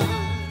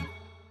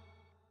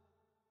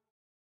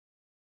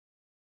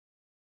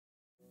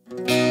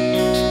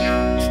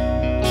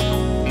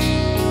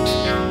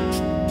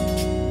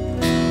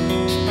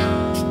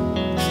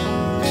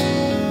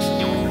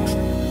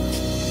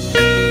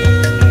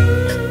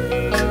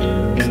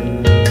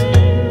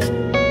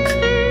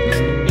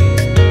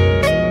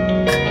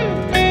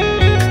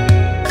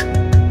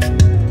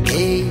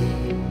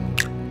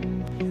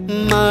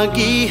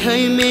मागी है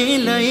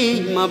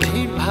मेलैमा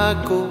भेट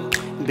भएको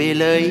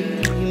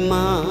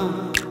बेलैमा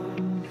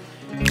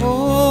ओ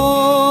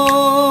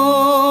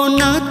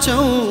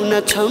नाचौँ न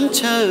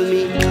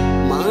छमछमी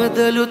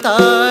मादलु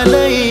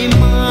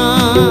तालैमा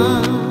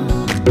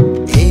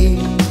ए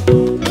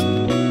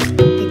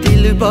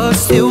दिल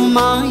बस्यो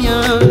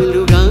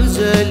मायालु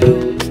गाजलु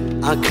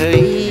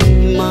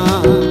आँखैमा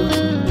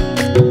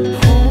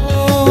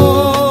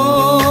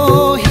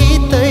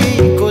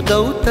हितैको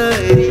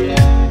दौतरी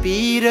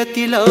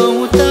पिरती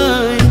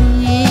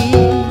लाउँतानी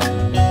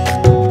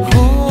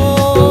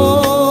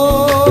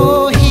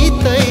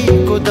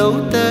हितैको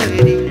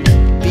दौतरी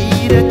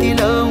पिरती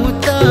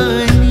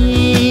लाउँतानी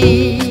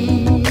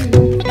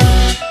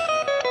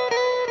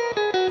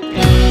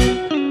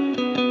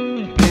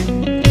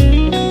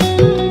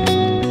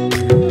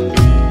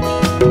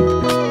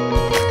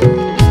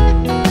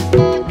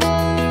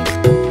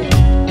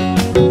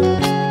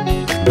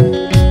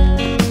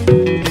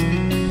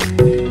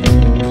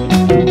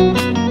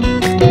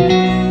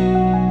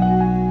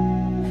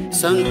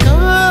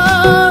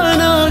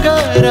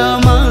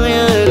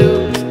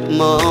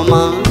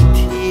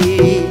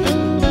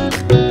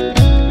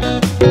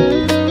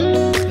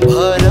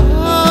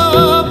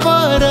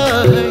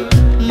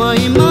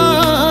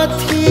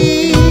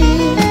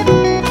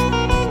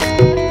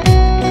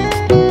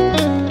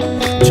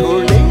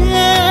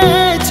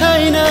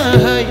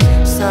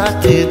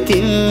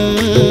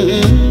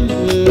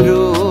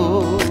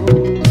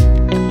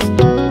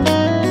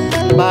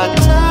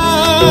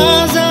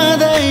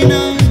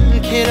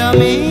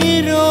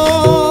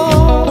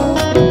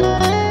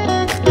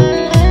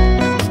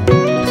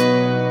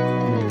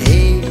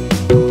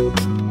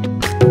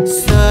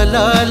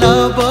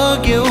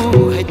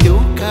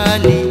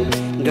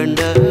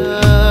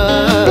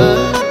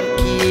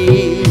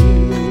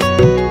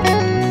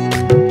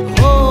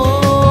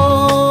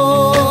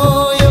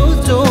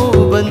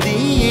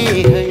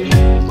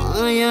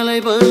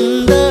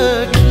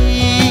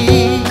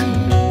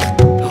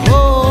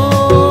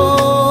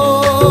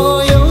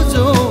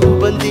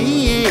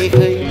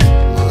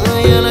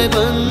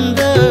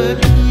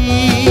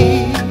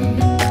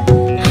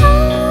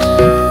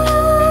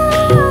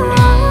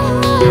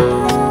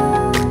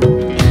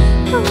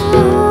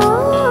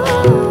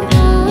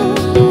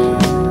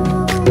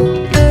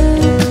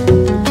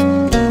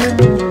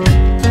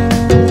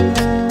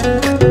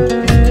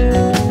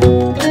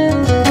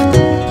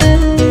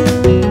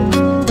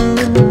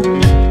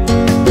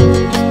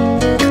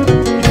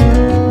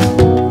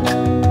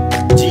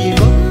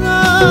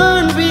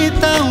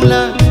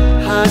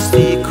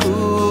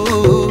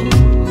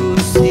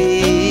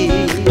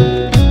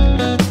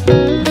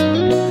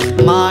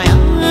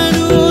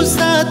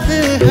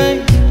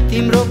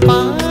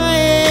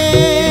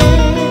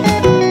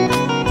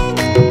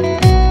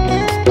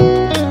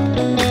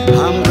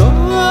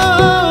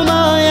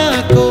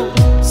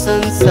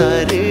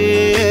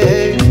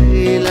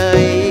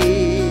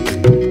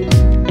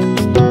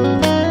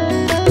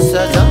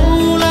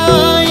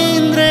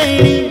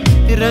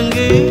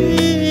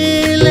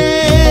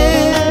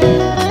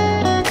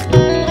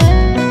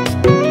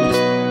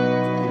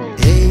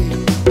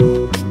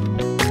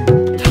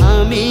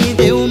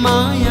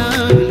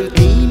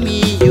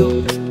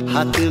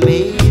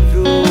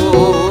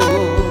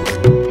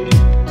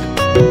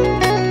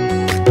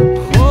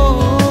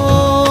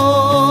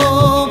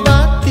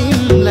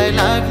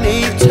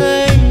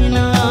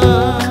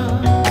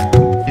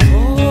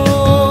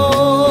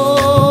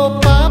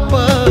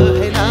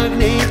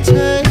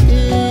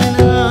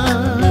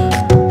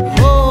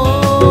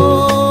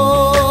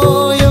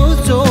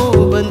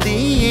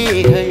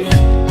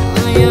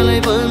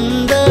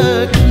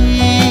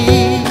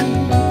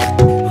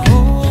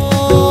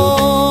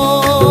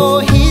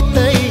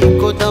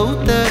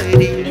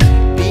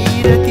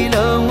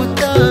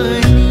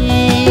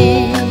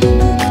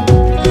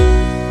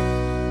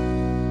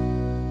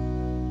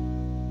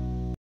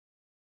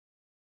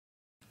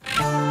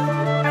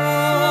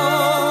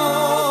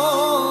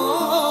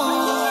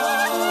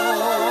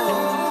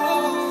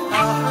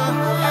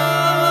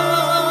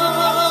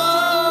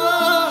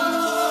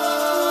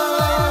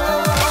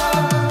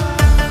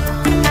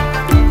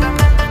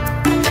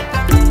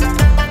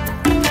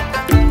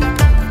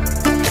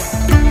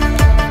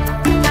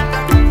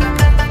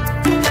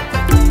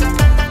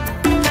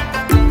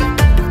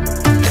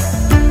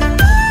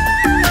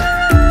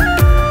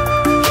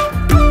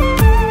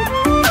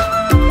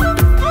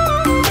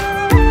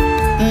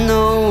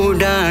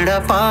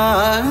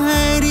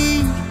पारी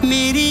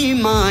मेरी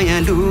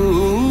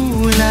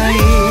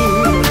मायालुलाई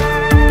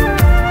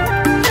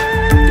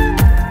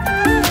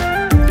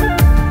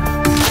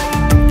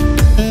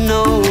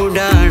नौ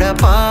डाँडा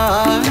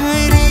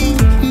पारी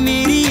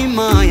मेरी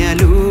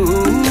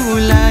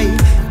मायालुलाई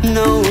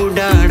नौ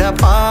डाँडा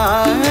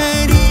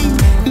पारी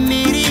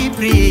मेरी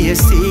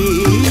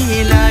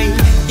प्रियसीलाई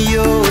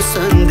यो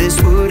सन्देश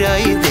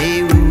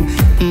पुर्याइदेऊ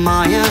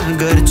माया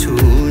गर्छु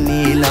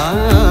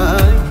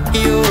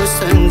निलाई यो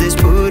सन्देश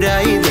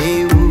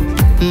पुर्याइदेऊ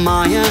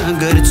माया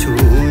गर्छु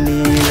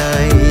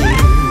निलाई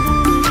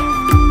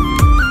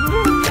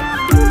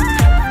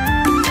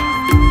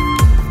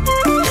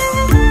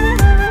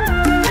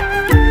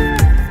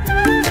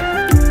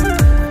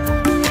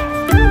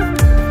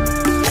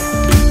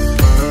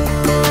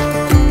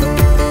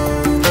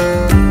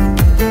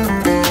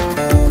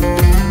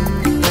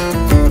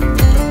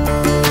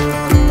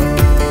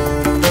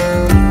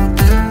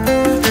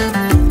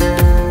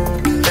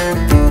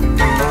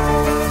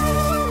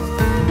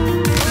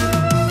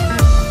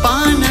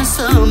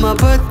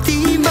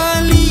बत्ती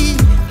बाली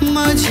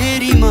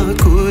मझेरीमा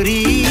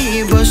कोरी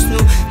बस्नु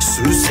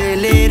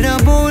सुसेलेर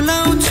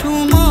बोलाउँछु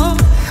म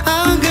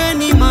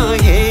आँगनीमा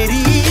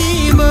हेरी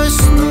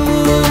बस्नु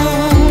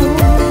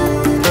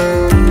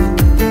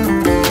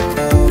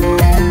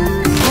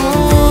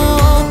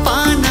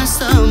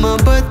पानसम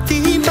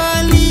बत्ती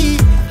बाली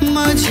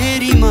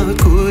मझेरीमा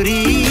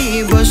कोरी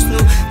बस्नु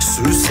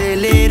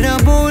सुसेलेर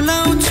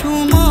बोलाउँछु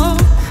म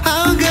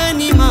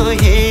आँगनीमा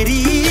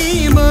हेरी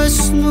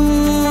बस्नु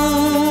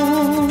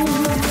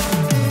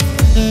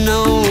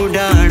नौ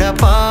डाँडा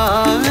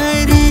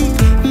पारी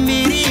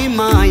मेरी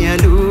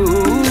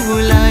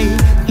मायालुलाई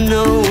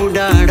नौ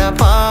डाँडा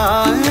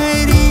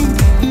पारी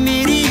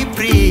मेरी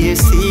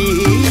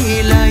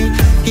प्रियसीलाई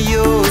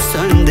यो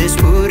सन्देश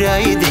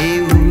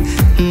पुर्याइदेऊ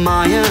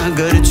माया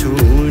गर्छु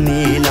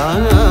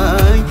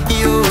निलाई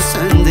यो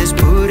सन्देश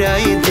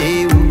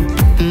पुर्याइदेऊ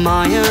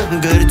माया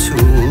गर्छु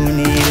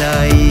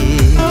निलाई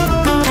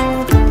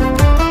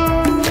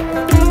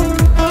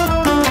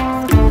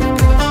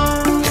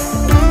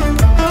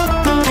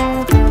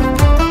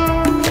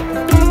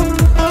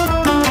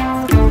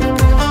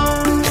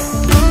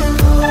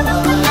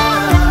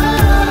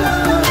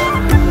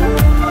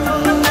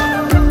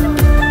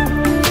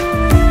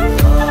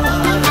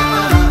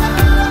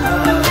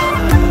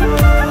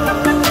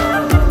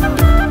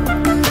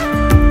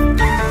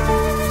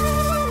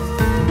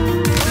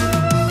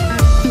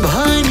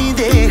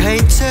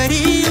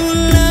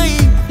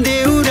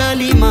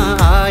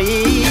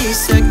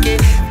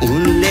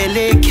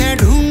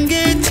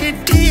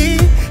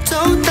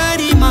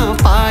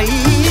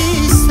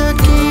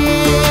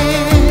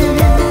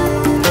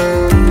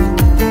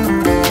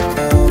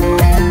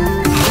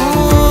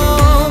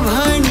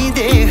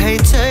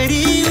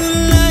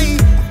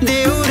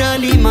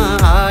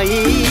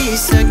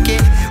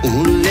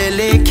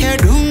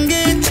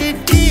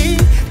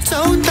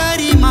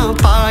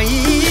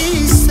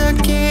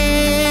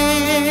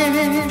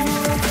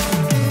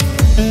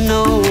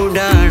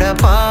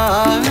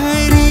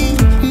पारी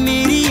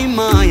मेरी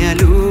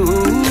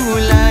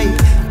मायालुलाई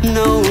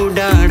नौ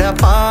डाँडा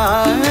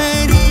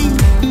पारी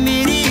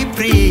मेरी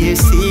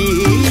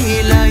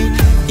प्रियसीलाई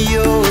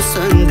यो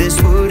सन्देश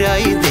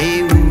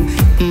पुर्याइदेऊ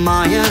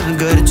माया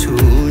गर्छु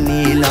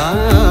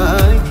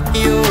निलाई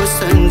यो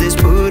सन्देश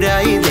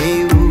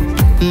पुर्याइदेऊ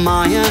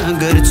माया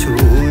गर्छु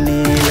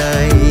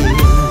निलाई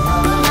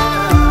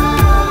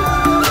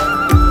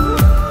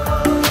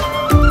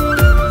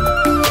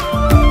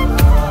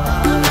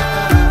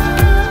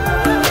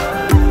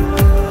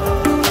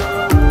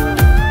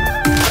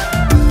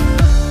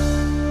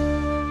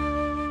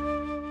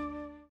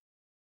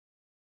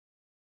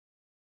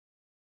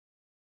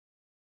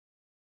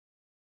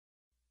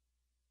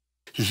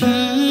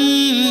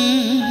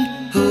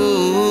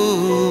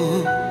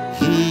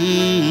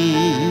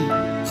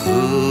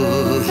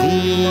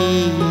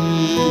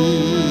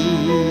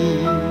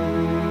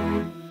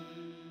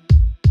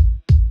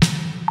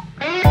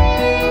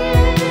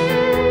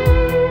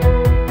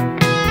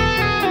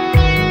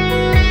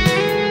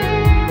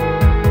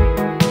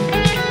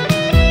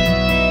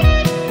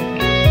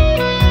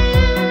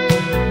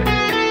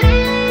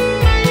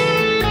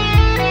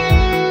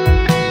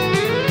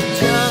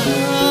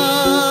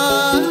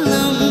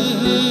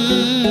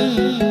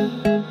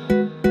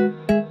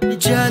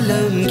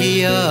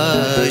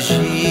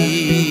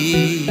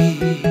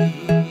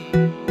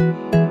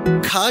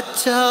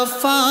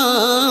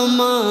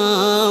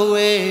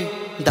Famawe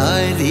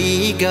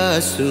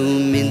dariga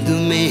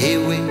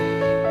sumindumewe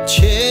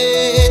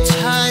che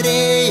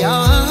chare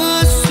ya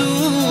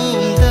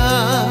sumda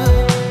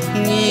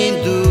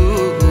nidu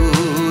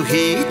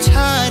hi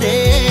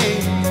chare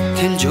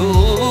tenjo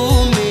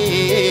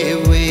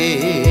mewe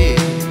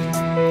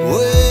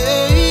we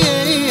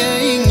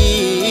ni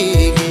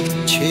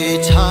che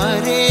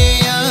chare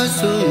ya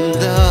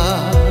sumda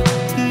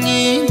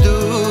nidu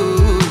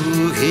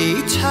hi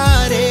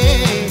chare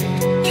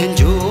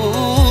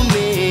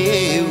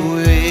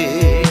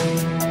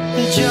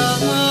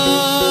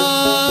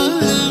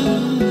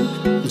Jalam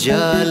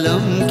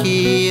जालम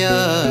की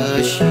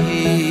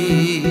आशी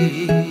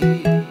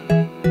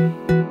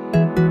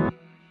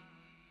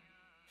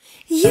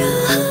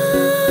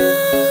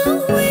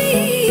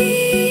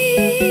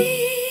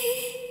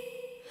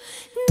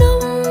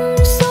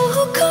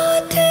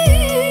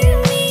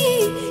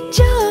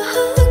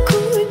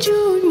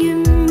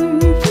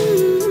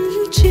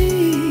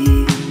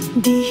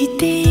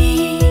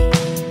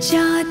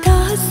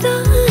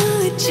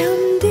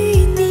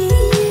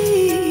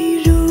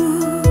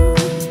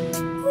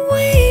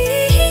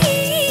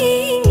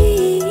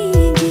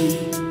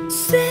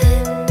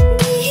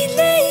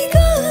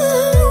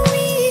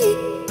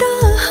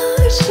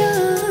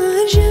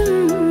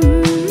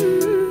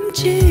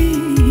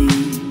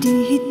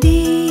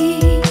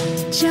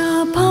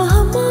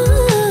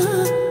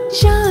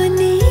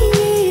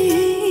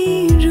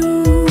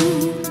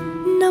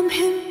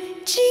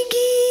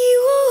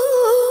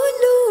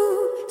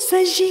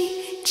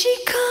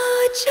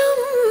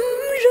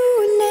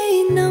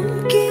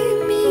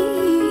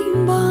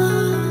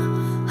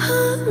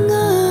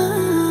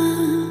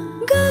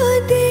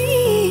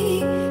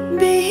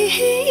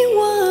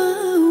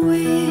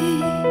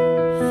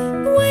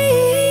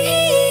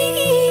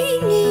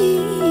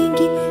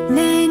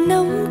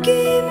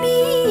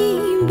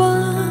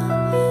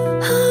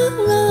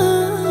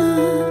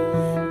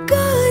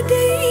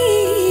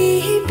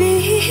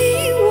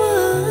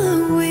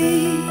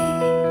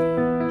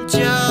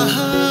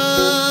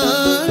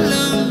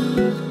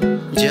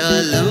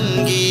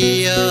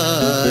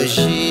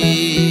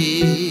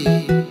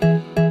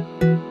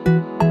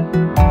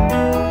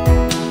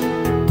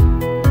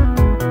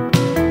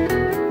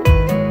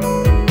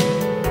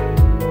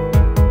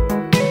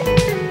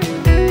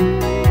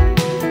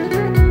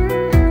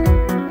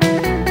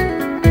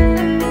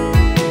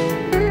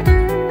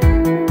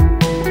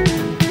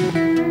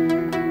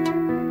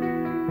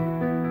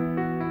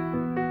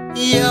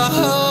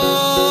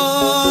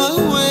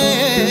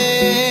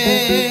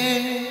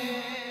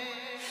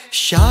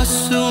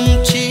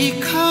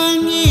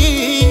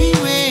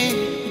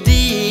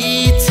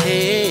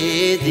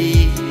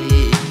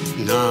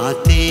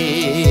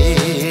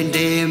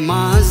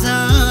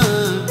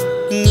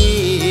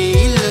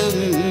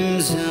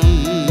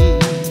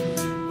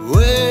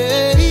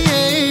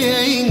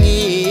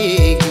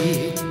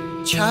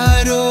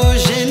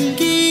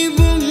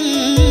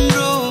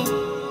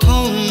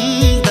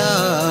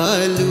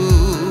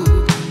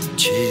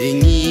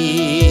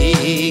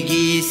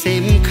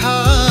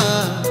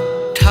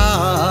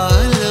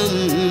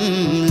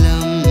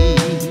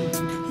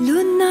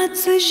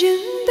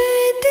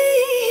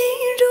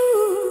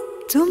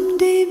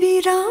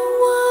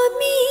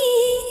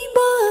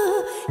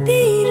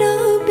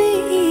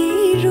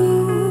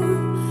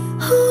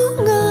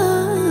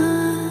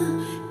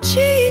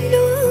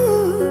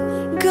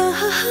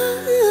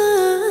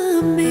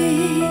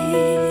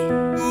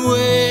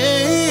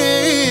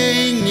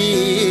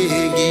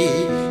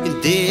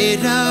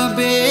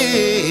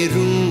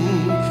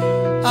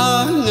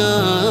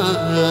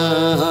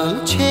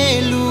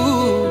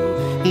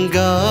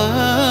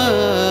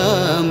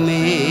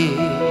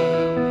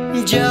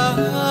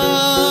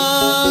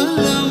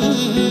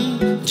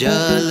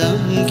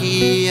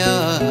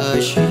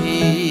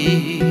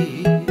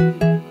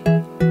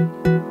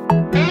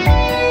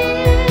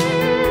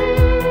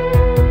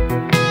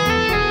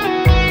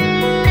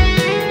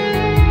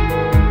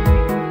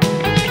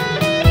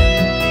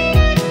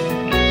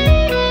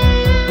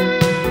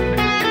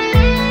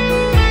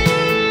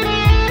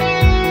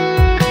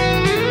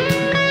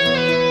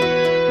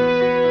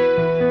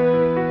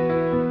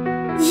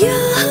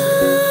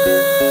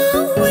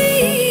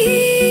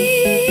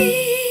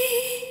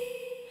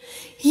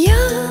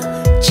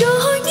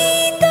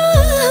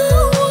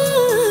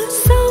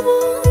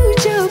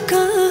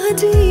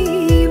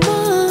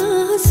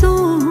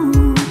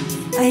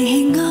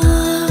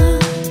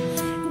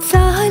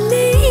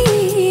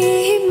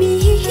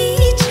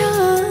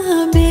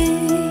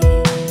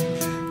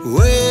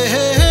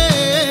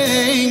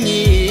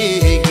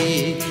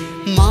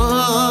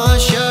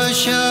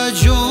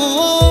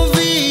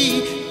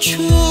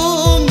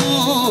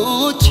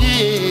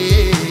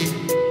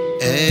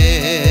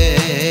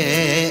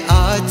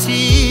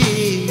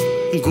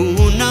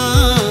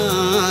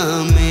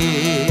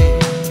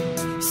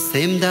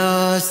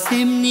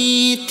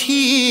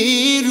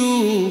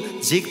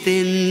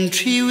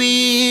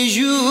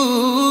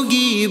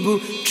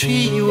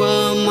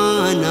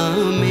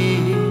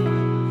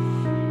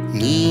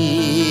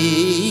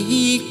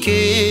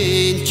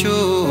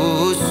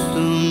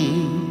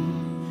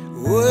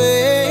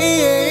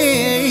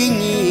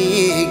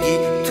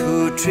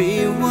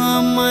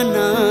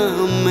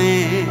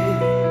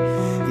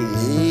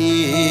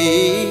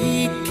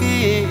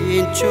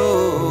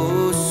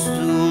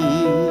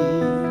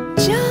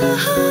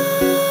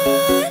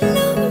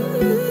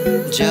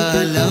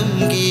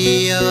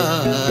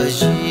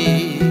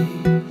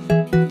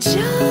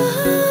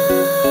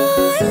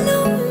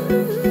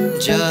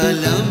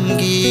जालम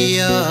की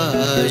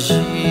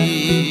आशी